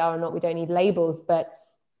 or whether we are or not, we don't need labels. But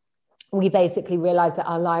we basically realized that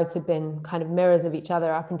our lives had been kind of mirrors of each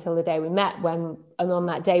other up until the day we met, and on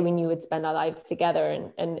that day we knew we'd spend our lives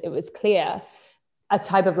together, and it was clear, a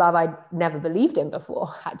type of love I'd never believed in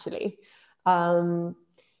before, actually.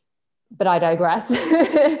 But I digress. So,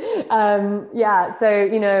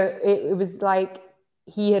 it was like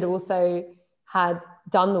he had also had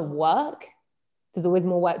done the work. There's always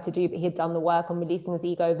more work to do, but he had done the work on releasing his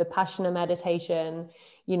ego, the Vipassana meditation,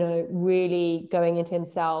 really going into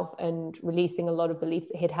himself and releasing a lot of beliefs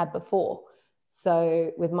that he'd had before.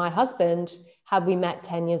 So with my husband, had we met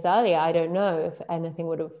 10 years earlier, I don't know if anything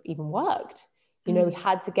would have even worked. We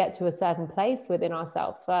had to get to a certain place within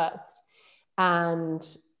ourselves first. And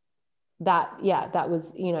that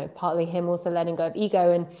was, partly him also letting go of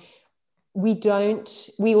ego. And we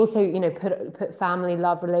also, put family,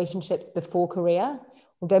 love, relationships before career.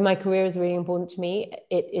 Although my career is really important to me,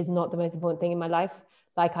 it is not the most important thing in my life,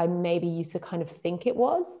 like I maybe used to kind of think it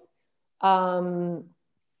was. And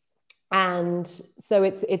so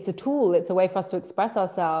it's a tool, it's a way for us to express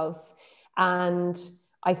ourselves. And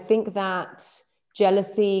I think that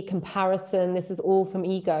jealousy, comparison, this is all from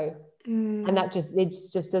ego. And that it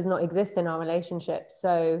just does not exist in our relationship.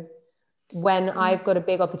 So when I've got a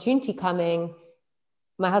big opportunity coming,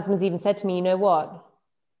 my husband's even said to me, you know what?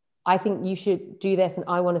 I think you should do this, and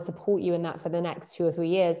I want to support you in that for the next 2 or 3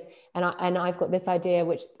 years. And I've got this idea,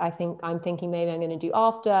 which I'm thinking maybe I'm going to do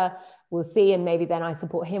after. We'll see, and maybe then I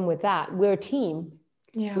support him with that. We're a team.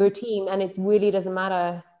 Yeah. We're a team, and it really doesn't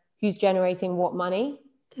matter who's generating what money.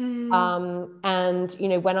 And you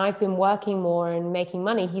know, when I've been working more and making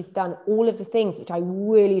money, he's done all of the things which I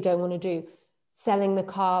really don't want to do. Selling the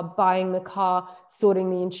car, buying the car, sorting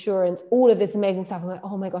the insurance, all of this amazing stuff. I'm like,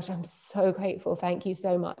 oh my gosh, I'm so grateful. Thank you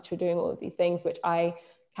so much for doing all of these things, which I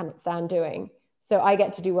cannot stand doing. So I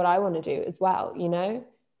get to do what I want to do as well, you know?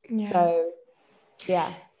 Yeah. So,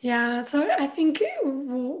 yeah. Yeah. So I think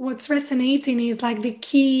what's resonating is like the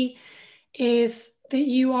key is that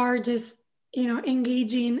you are just,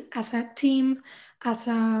 engaging as a team, as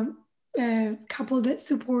a couple that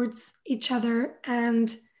supports each other.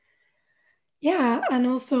 And yeah, and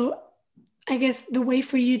also I guess the way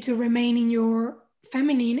for you to remain in your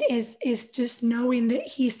feminine is just knowing that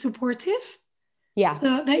he's supportive. Yeah.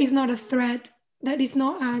 So that is not a threat. That is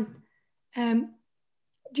not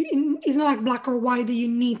it's not like black or white that you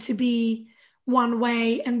need to be one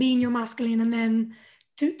way and be in your masculine and then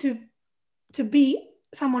to be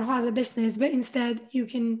someone who has a business, but instead you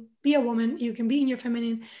can be a woman, you can be in your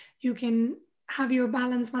feminine, you can have your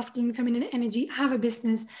balanced masculine feminine energy, have a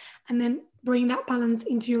business, and then bring that balance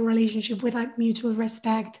into your relationship with like mutual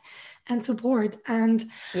respect and support. And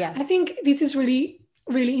yes. I think this is really,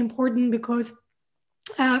 really important because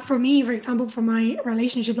for me, for example, for my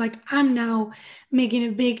relationship, like I'm now making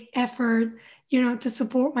a big effort, to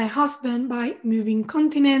support my husband by moving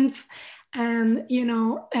continents and,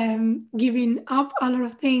 giving up a lot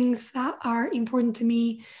of things that are important to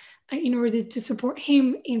me in order to support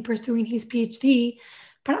him in pursuing his PhD.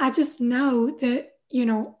 But I just know that,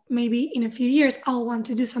 maybe in a few years I'll want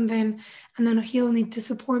to do something and then he'll need to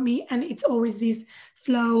support me. And it's always this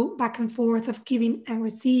flow back and forth of giving and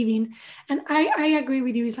receiving. And I agree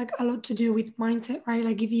with you. It's like a lot to do with mindset, right?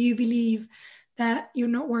 Like if you believe that you're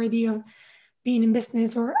not worthy of being in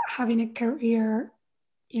business or having a career,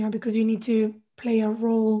 because you need to play a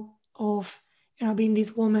role of, being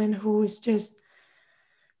this woman who is just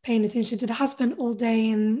paying attention to the husband all day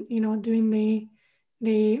and, doing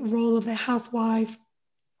the role of the housewife.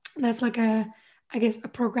 That's like I guess, a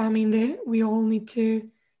programming that we all need to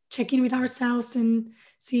check in with ourselves and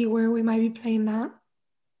see where we might be playing that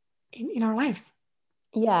in our lives.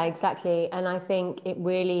 Yeah, exactly. And I think it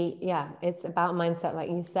really, it's about mindset, like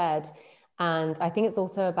you said. And I think it's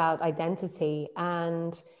also about identity.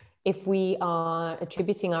 And if we are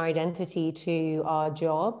attributing our identity to our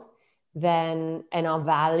job, then, and our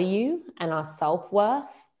value and our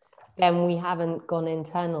self-worth, then we haven't gone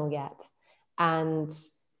internal yet. And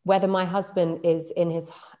whether my husband is in his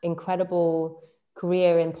incredible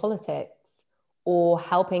career in politics or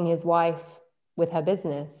helping his wife with her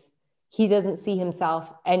business, he doesn't see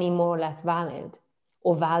himself any more or less valid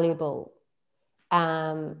or valuable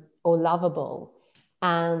or lovable.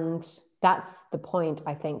 And that's the point,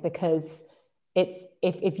 I think, because it's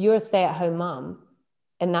if you're a stay-at-home mom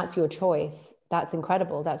and that's your choice, that's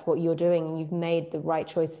incredible. That's what you're doing. And you've made the right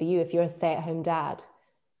choice for you. If you're a stay-at-home dad,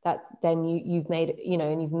 then you've made,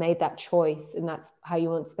 and you've made that choice and that's how you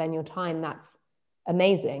want to spend your time. That's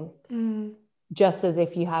amazing. Just as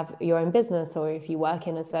if you have your own business or if you work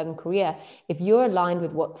in a certain career, if you're aligned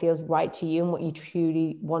with what feels right to you and what you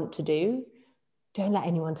truly want to do, don't let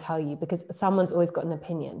anyone tell you, because someone's always got an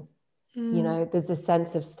opinion. There's this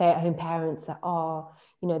sense of stay-at-home parents that,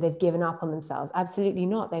 they've given up on themselves. Absolutely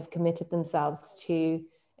not. They've committed themselves to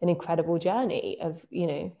an incredible journey of,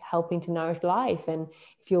 helping to nourish life. And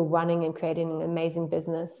if you're running and creating an amazing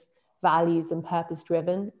business, values and purpose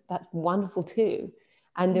driven, that's wonderful too.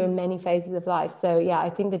 And there are many phases of life. So yeah, I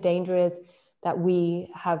think the danger is that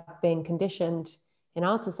we have been conditioned in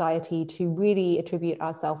our society to really attribute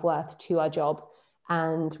our self-worth to our job.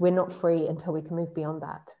 And we're not free until we can move beyond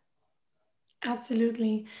that.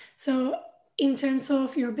 Absolutely. So in terms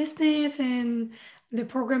of your business and the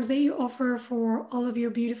programs that you offer for all of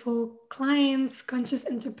your beautiful clients, conscious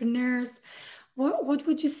entrepreneurs, what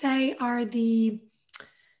would you say are the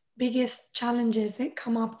biggest challenges that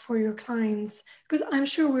come up for your clients? Because I'm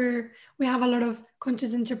sure we have a lot of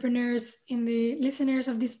conscious entrepreneurs in the listeners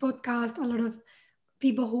of this podcast, a lot of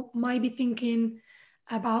people who might be thinking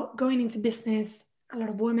about going into business, a lot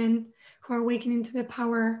of women who are awakening to their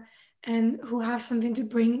power and who have something to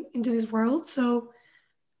bring into this world. So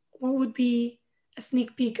what would be a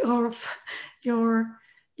sneak peek of your,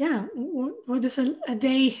 what does a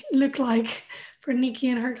day look like for Nikki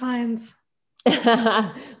and her clients?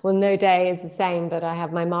 Well, no day is the same, but I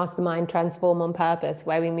have my mastermind Transform on Purpose,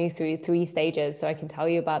 where we move through 3 stages. So I can tell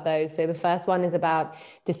you about those. So the first one is about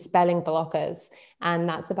dispelling blockers. And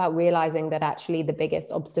that's about realizing that actually the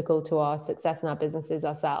biggest obstacle to our success in our business is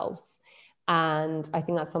ourselves. And I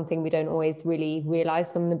think that's something we don't always really realize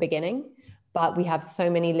from the beginning. But we have so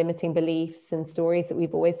many limiting beliefs and stories that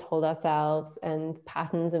we've always told ourselves, and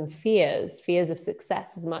patterns and fears of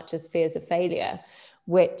success as much as fears of failure,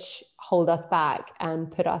 which hold us back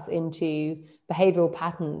and put us into behavioral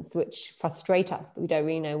patterns which frustrate us, but we don't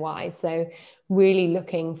really know why. So really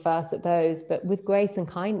looking first at those, but with grace and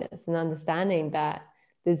kindness, and understanding that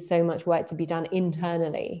there's so much work to be done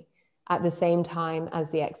internally at the same time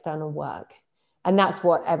as the external work. And that's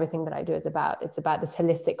what everything that I do is about. It's about this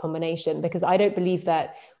holistic combination, because I don't believe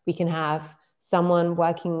that we can have someone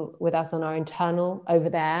working with us on our internal over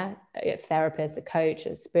there, a therapist, a coach,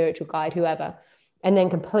 a spiritual guide, whoever, and then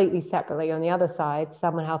completely separately on the other side,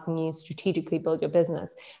 someone helping you strategically build your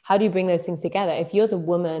business. How do you bring those things together? If you're the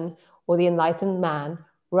woman or the enlightened man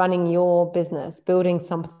running your business, building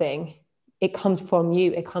something, it comes from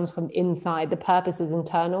you. It comes from inside. The purpose is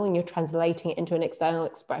internal, and you're translating it into an external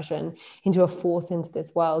expression, into a force into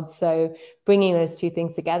this world. So bringing those two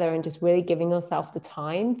things together and just really giving yourself the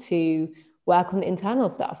time to work on the internal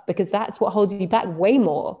stuff, because that's what holds you back way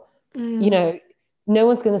more. You know, no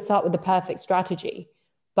one's going to start with the perfect strategy,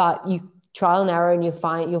 but you trial and error, and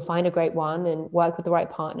you'll find a great one and work with the right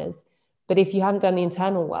partners. But if you haven't done the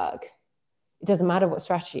internal work, it doesn't matter what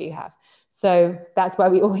strategy you have. So that's where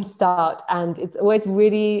we always start. And it's always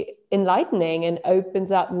really enlightening and opens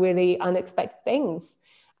up really unexpected things.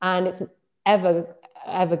 And it's an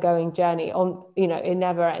ever going journey on, it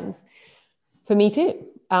never ends for me too.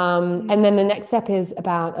 And then the next step is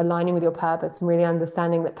about aligning with your purpose and really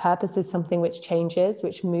understanding that purpose is something which changes,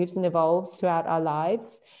 which moves and evolves throughout our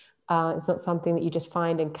lives. It's not something that you just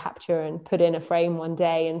find and capture and put in a frame one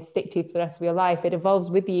day and stick to for the rest of your life. It evolves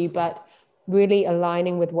with you, but really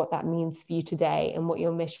aligning with what that means for you today and what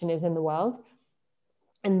your mission is in the world.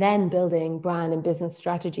 And then building brand and business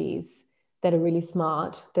strategies that are really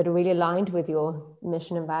smart, that are really aligned with your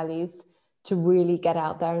mission and values, to really get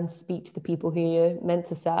out there and speak to the people who you're meant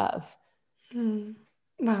to serve.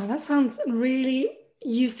 Wow, that sounds really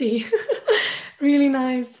juicy. Really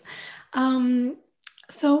nice.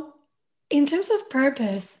 So in terms of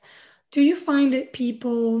purpose, do you find that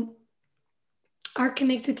people are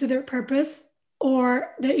connected to their purpose,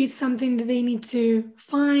 or there is something that they need to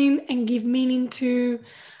find and give meaning to?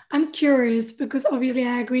 I'm curious because obviously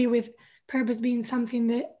I agree with purpose being something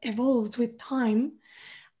that evolves with time.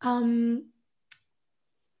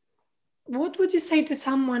 What would you say to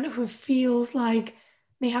someone who feels like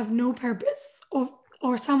they have no purpose,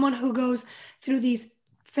 or someone who goes through these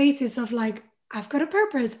phases of like, I've got a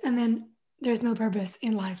purpose, and then there's no purpose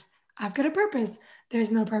in life. I've got a purpose, there's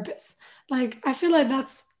no purpose. Like, I feel like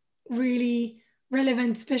that's really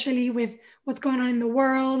relevant, especially with what's going on in the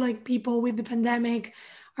world. Like, people with the pandemic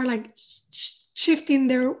are like shifting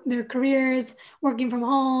their careers, working from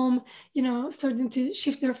home, starting to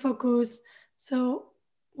shift their focus. So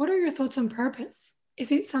what are your thoughts on purpose? Is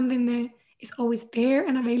it something that is always there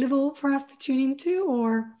and available for us to tune into,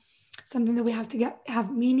 or something that we have to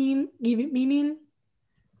have meaning, give it meaning?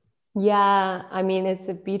 Yeah, I mean, it's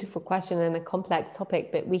a beautiful question and a complex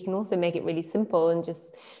topic, but we can also make it really simple and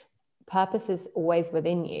just purpose is always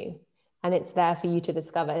within you, and it's there for you to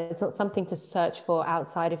discover. It's not something to search for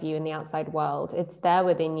outside of you in the outside world. It's there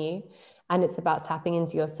within you, and it's about tapping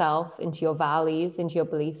into yourself, into your values, into your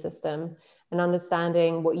belief system, and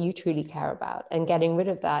understanding what you truly care about, and getting rid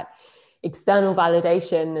of that external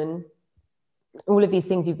validation and all of these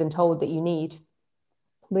things you've been told that you need.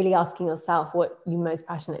 Really asking yourself what you most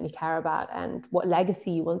passionately care about and what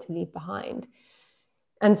legacy you want to leave behind.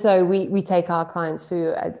 And so we take our clients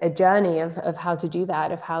through a journey of how to do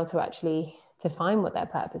that, of how to actually define what their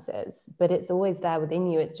purpose is. But it's always there within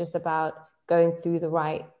you. It's just about going through the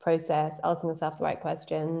right process, asking yourself the right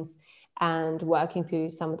questions, and working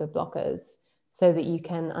through some of the blockers so that you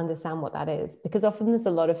can understand what that is. Because often there's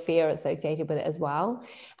a lot of fear associated with it as well.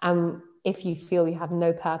 If you feel you have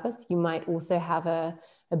no purpose, you might also have a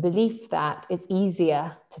belief that it's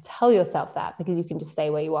easier to tell yourself that because you can just stay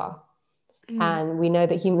where you are. And we know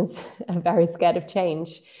that humans are very scared of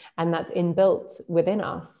change, and that's inbuilt within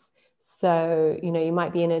us. So, you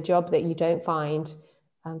might be in a job that you don't find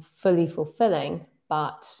fully fulfilling,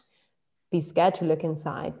 but be scared to look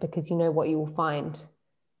inside because you know what you will find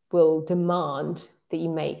will demand that you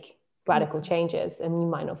make radical changes, and you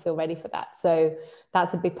might not feel ready for that. So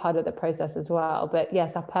that's a big part of the process as well. But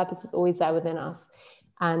yes, our purpose is always there within us.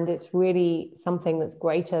 And it's really something that's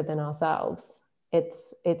greater than ourselves.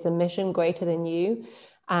 It's a mission greater than you.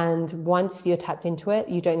 And once you're tapped into it,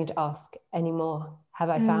 you don't need to ask anymore, have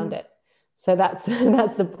I found it? So that's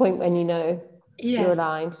that's the point when you know you're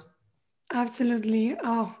aligned. Absolutely.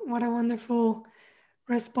 Oh, what a wonderful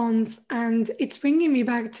response. And it's bringing me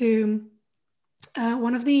back to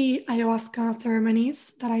one of the ayahuasca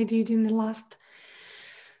ceremonies that I did in the last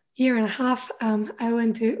year and a half. I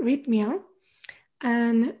went to Rhythmia,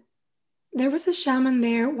 and there was a shaman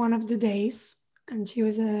there one of the days, and she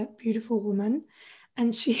was a beautiful woman.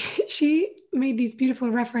 And she she made this beautiful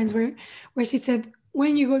reference where she said,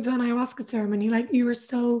 when you go to an ayahuasca ceremony, like you are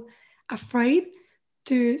so afraid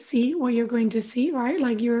to see what you're going to see, right?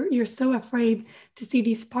 Like you're so afraid to see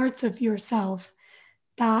these parts of yourself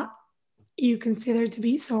that you consider to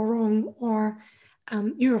be so wrong, or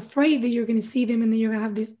you're afraid that you're going to see them and then you're going to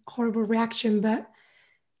have this horrible reaction, but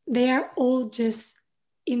they are all just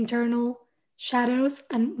internal shadows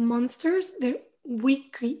and monsters that we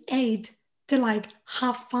create to like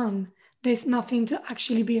have fun. There's nothing to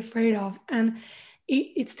actually be afraid of. And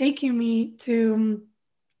it's taking me to,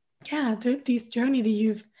 yeah, to this journey that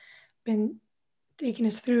you've been taking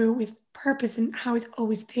us through with purpose, and how it's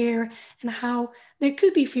always there, and how there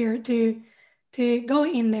could be fear to go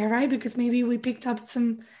in there, right? Because maybe we picked up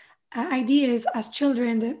some ideas as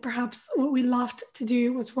children that perhaps what we loved to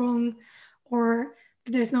do was wrong, or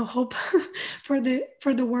there's no hope for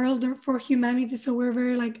the world or for humanity. So we're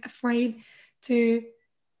very like afraid to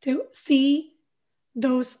see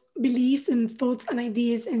those beliefs and thoughts and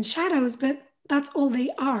ideas and shadows, but that's all they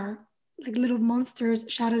are, like little monsters,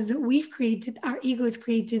 shadows that we've created, our ego has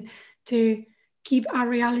created to keep our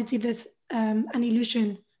reality this an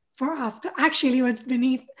illusion for us. But actually, what's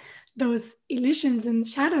beneath those illusions and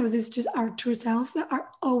shadows is just our true selves that are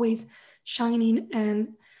always shining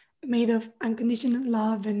and made of unconditional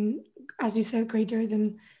love, and as you said, greater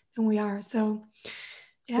than we are. So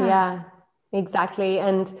Yeah, exactly.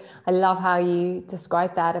 And I love how you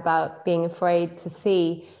described that about being afraid to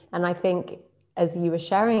see. And I think as you were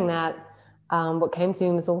sharing that, what came to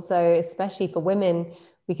me was also, especially for women,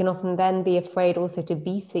 we can often then be afraid also to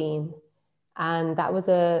be seen. And that was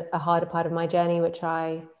a harder part of my journey, which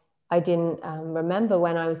I didn't remember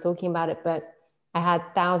when I was talking about it, but I had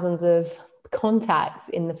thousands of contacts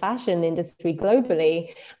in the fashion industry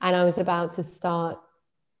globally, and I was about to start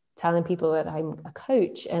telling people that I'm a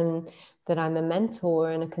coach and that I'm a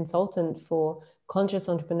mentor and a consultant for conscious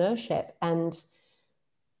entrepreneurship. And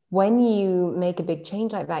when you make a big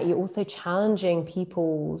change like that, you're also challenging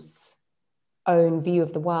people's own view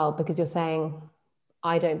of the world, because you're saying,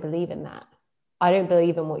 I don't believe in that. I don't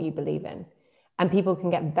believe in what you believe in. And people can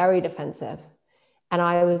get very defensive. And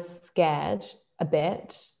I was scared a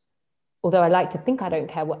bit, although I like to think I don't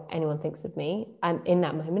care what anyone thinks of me. And in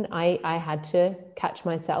that moment, I had to catch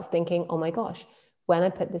myself thinking, oh my gosh, when I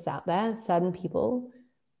put this out there, certain people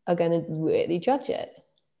are going to really judge it.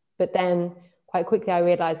 But then quite quickly, I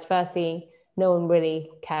realized, firstly, no one really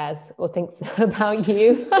cares or thinks about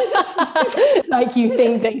you like you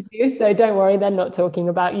think they do. So don't worry, they're not talking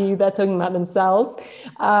about you. They're talking about themselves.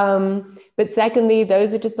 But secondly,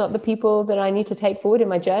 those are just not the people that I need to take forward in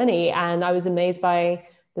my journey. And I was amazed by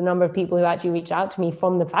the number of people who actually reached out to me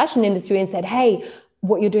from the fashion industry and said, hey,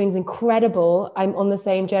 what you're doing is incredible. I'm on the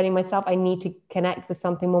same journey myself. I need to connect with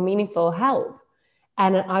something more meaningful. Help.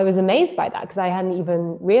 And I was amazed by that, because I hadn't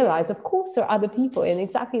even realized, of course, there are other people in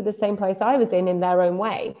exactly the same place I was in their own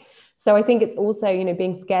way. So I think it's also, you know,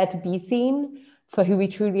 being scared to be seen for who we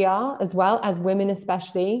truly are, as well as women,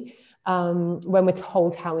 especially when we're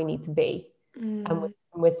told how we need to be. And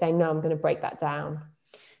we're saying, no, I'm going to break that down.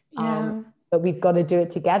 But we've got to do it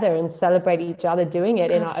together and celebrate each other doing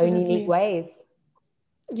it in our own unique ways.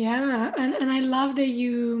 Yeah. And I love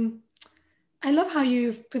that I love how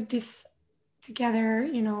you've put this together,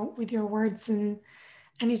 you know, with your words, and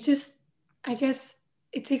it's just, I guess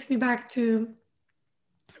it takes me back to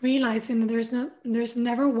realizing that there's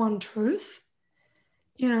never one truth.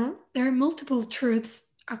 You know, there are multiple truths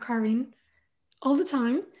occurring all the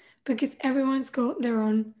time, because everyone's got their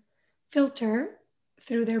own filter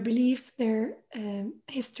through their beliefs, their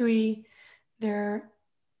history, their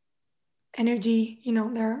energy. You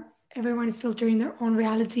know, everyone is filtering their own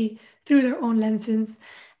reality through their own lenses.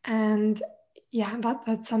 And yeah,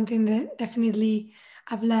 that's something that definitely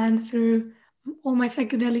I've learned through all my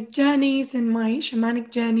psychedelic journeys and my shamanic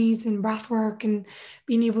journeys and breath work, and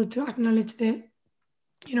being able to acknowledge that,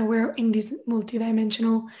 you know, we're in this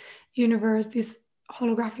multidimensional universe, this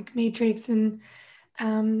holographic matrix, and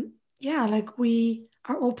yeah, like we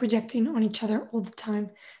are all projecting on each other all the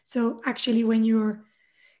time. So actually, when you're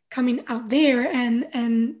coming out there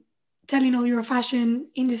and telling all your fashion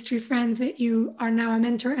industry friends that you are now a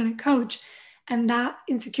mentor and a coach, and that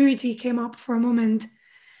insecurity came up for a moment,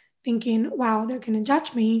 thinking, wow, they're going to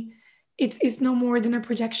judge me. It's no more than a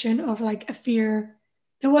projection of like a fear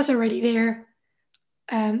that was already there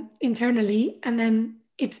internally. And then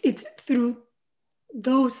it's through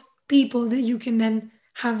those people that you can then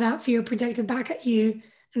have that fear projected back at you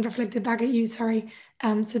and reflected back at you, so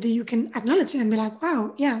that you can acknowledge it and be like,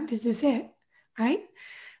 wow, yeah, this is it, right?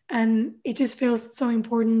 And it just feels so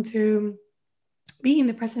important to be in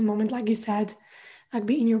the present moment, like you said, like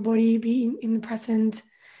be in your body, be in the present.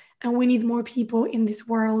 And we need more people in this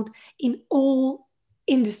world, in all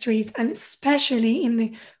industries, and especially in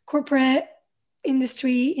the corporate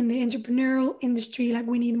industry, in the entrepreneurial industry. Like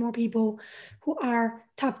we need more people who are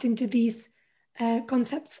tapped into these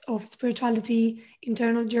concepts of spirituality,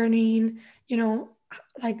 internal journeying,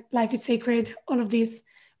 like life is sacred, all of this.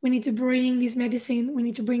 We need to bring this medicine, we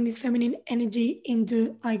need to bring this feminine energy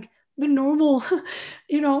into like the normal,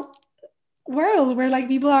 world where like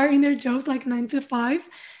people are in their jobs like 9 to 5,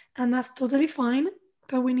 and that's totally fine,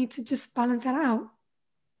 but we need to just balance that out.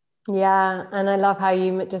 Yeah, and I love how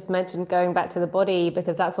you just mentioned going back to the body,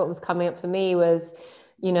 because that's what was coming up for me was,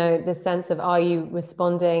 the sense of, are you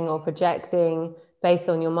responding or projecting based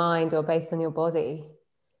on your mind or based on your body?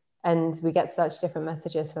 And we get such different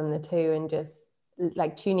messages from the two, and just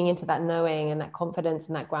like tuning into that knowing and that confidence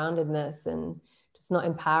and that groundedness, and just not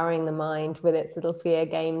empowering the mind with its little fear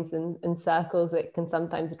games and circles it can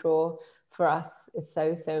sometimes draw for us is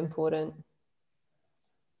so, so important.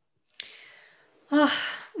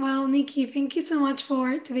 Well, Nikki, thank you so much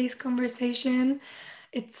for today's conversation.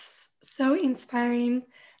 It's so inspiring,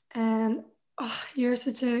 and you're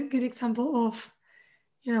such a good example of,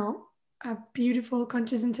 a beautiful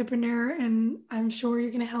conscious entrepreneur, and I'm sure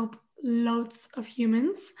you're going to help lots of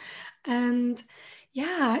humans. And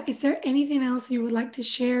yeah, is there anything else you would like to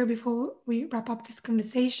share before we wrap up this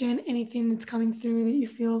conversation? Anything that's coming through that you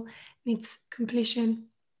feel needs completion?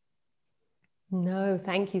 No,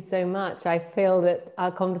 thank you so much. I feel that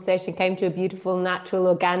our conversation came to a beautiful, natural,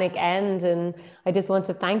 organic end. And I just want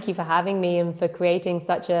to thank you for having me and for creating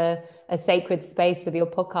such a sacred space with your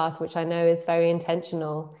podcast, which I know is very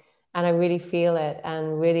intentional. And I really feel it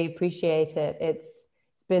and really appreciate it. It's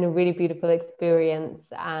been a really beautiful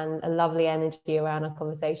experience and a lovely energy around our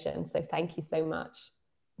conversation. So thank you so much.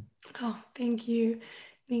 Oh, thank you,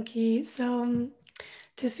 Nikki. So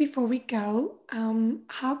just before we go,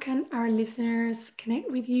 how can our listeners connect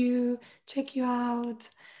with you, check you out,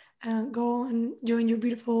 go and join your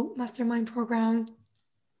beautiful mastermind program?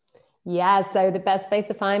 Yeah, so the best place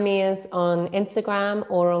to find me is on Instagram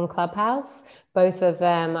or on Clubhouse. Both of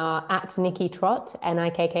them are at Nikki Trott,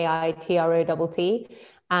 NIKKITROTT.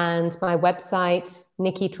 And my website,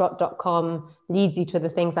 nikkitrott.com, leads you to the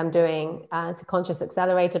things I'm doing, to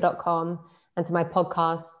consciousaccelerator.com, and to my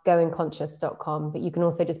podcast, goingconscious.com. But you can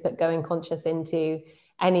also just put Going Conscious into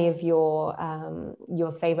any of your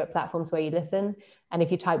favorite platforms where you listen. And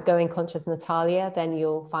if you type Going Conscious Natalia, then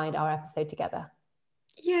you'll find our episode together.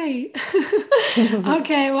 Yay.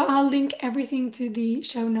 Okay, well, I'll link everything to the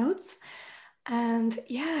show notes. And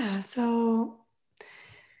yeah, so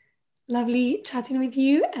lovely chatting with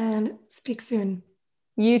you, and speak soon.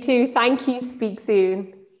 You too. Thank you. Speak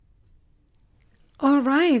soon. All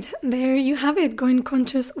right, there you have it, Going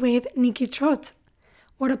Conscious with Nikki Trott.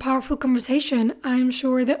 What a powerful conversation. I'm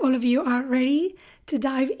sure that all of you are ready to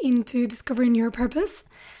dive into discovering your purpose.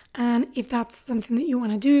 And if that's something that you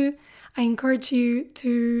want to do, I encourage you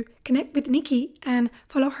to connect with Nikki and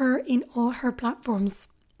follow her in all her platforms.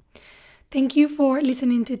 Thank you for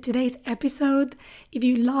listening to today's episode. If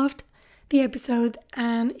you loved the episode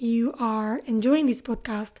and you are enjoying this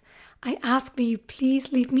podcast, I ask that you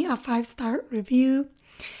please leave me a 5-star review,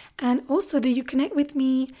 and also that you connect with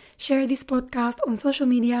me, share this podcast on social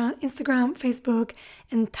media, Instagram, Facebook,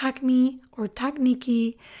 and tag me or tag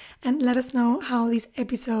Nikki, and let us know how this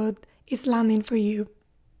episode is landing for you.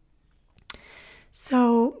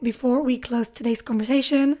 So before we close today's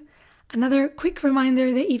conversation, another quick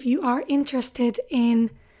reminder that if you are interested in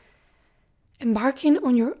embarking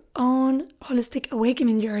on your own holistic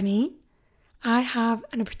awakening journey, I have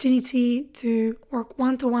an opportunity to work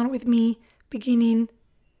one-to-one with me beginning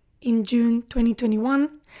in June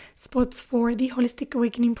 2021. Spots for the Holistic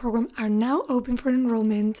Awakening program are now open for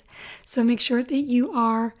enrollment, so make sure that you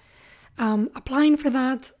are applying for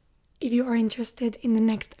that if you are interested in the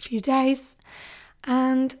next few days.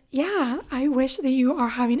 And yeah, I wish that you are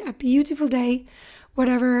having a beautiful day,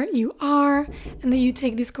 whatever you are, and that you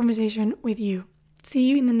take this conversation with you.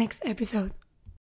 See you in the next episode.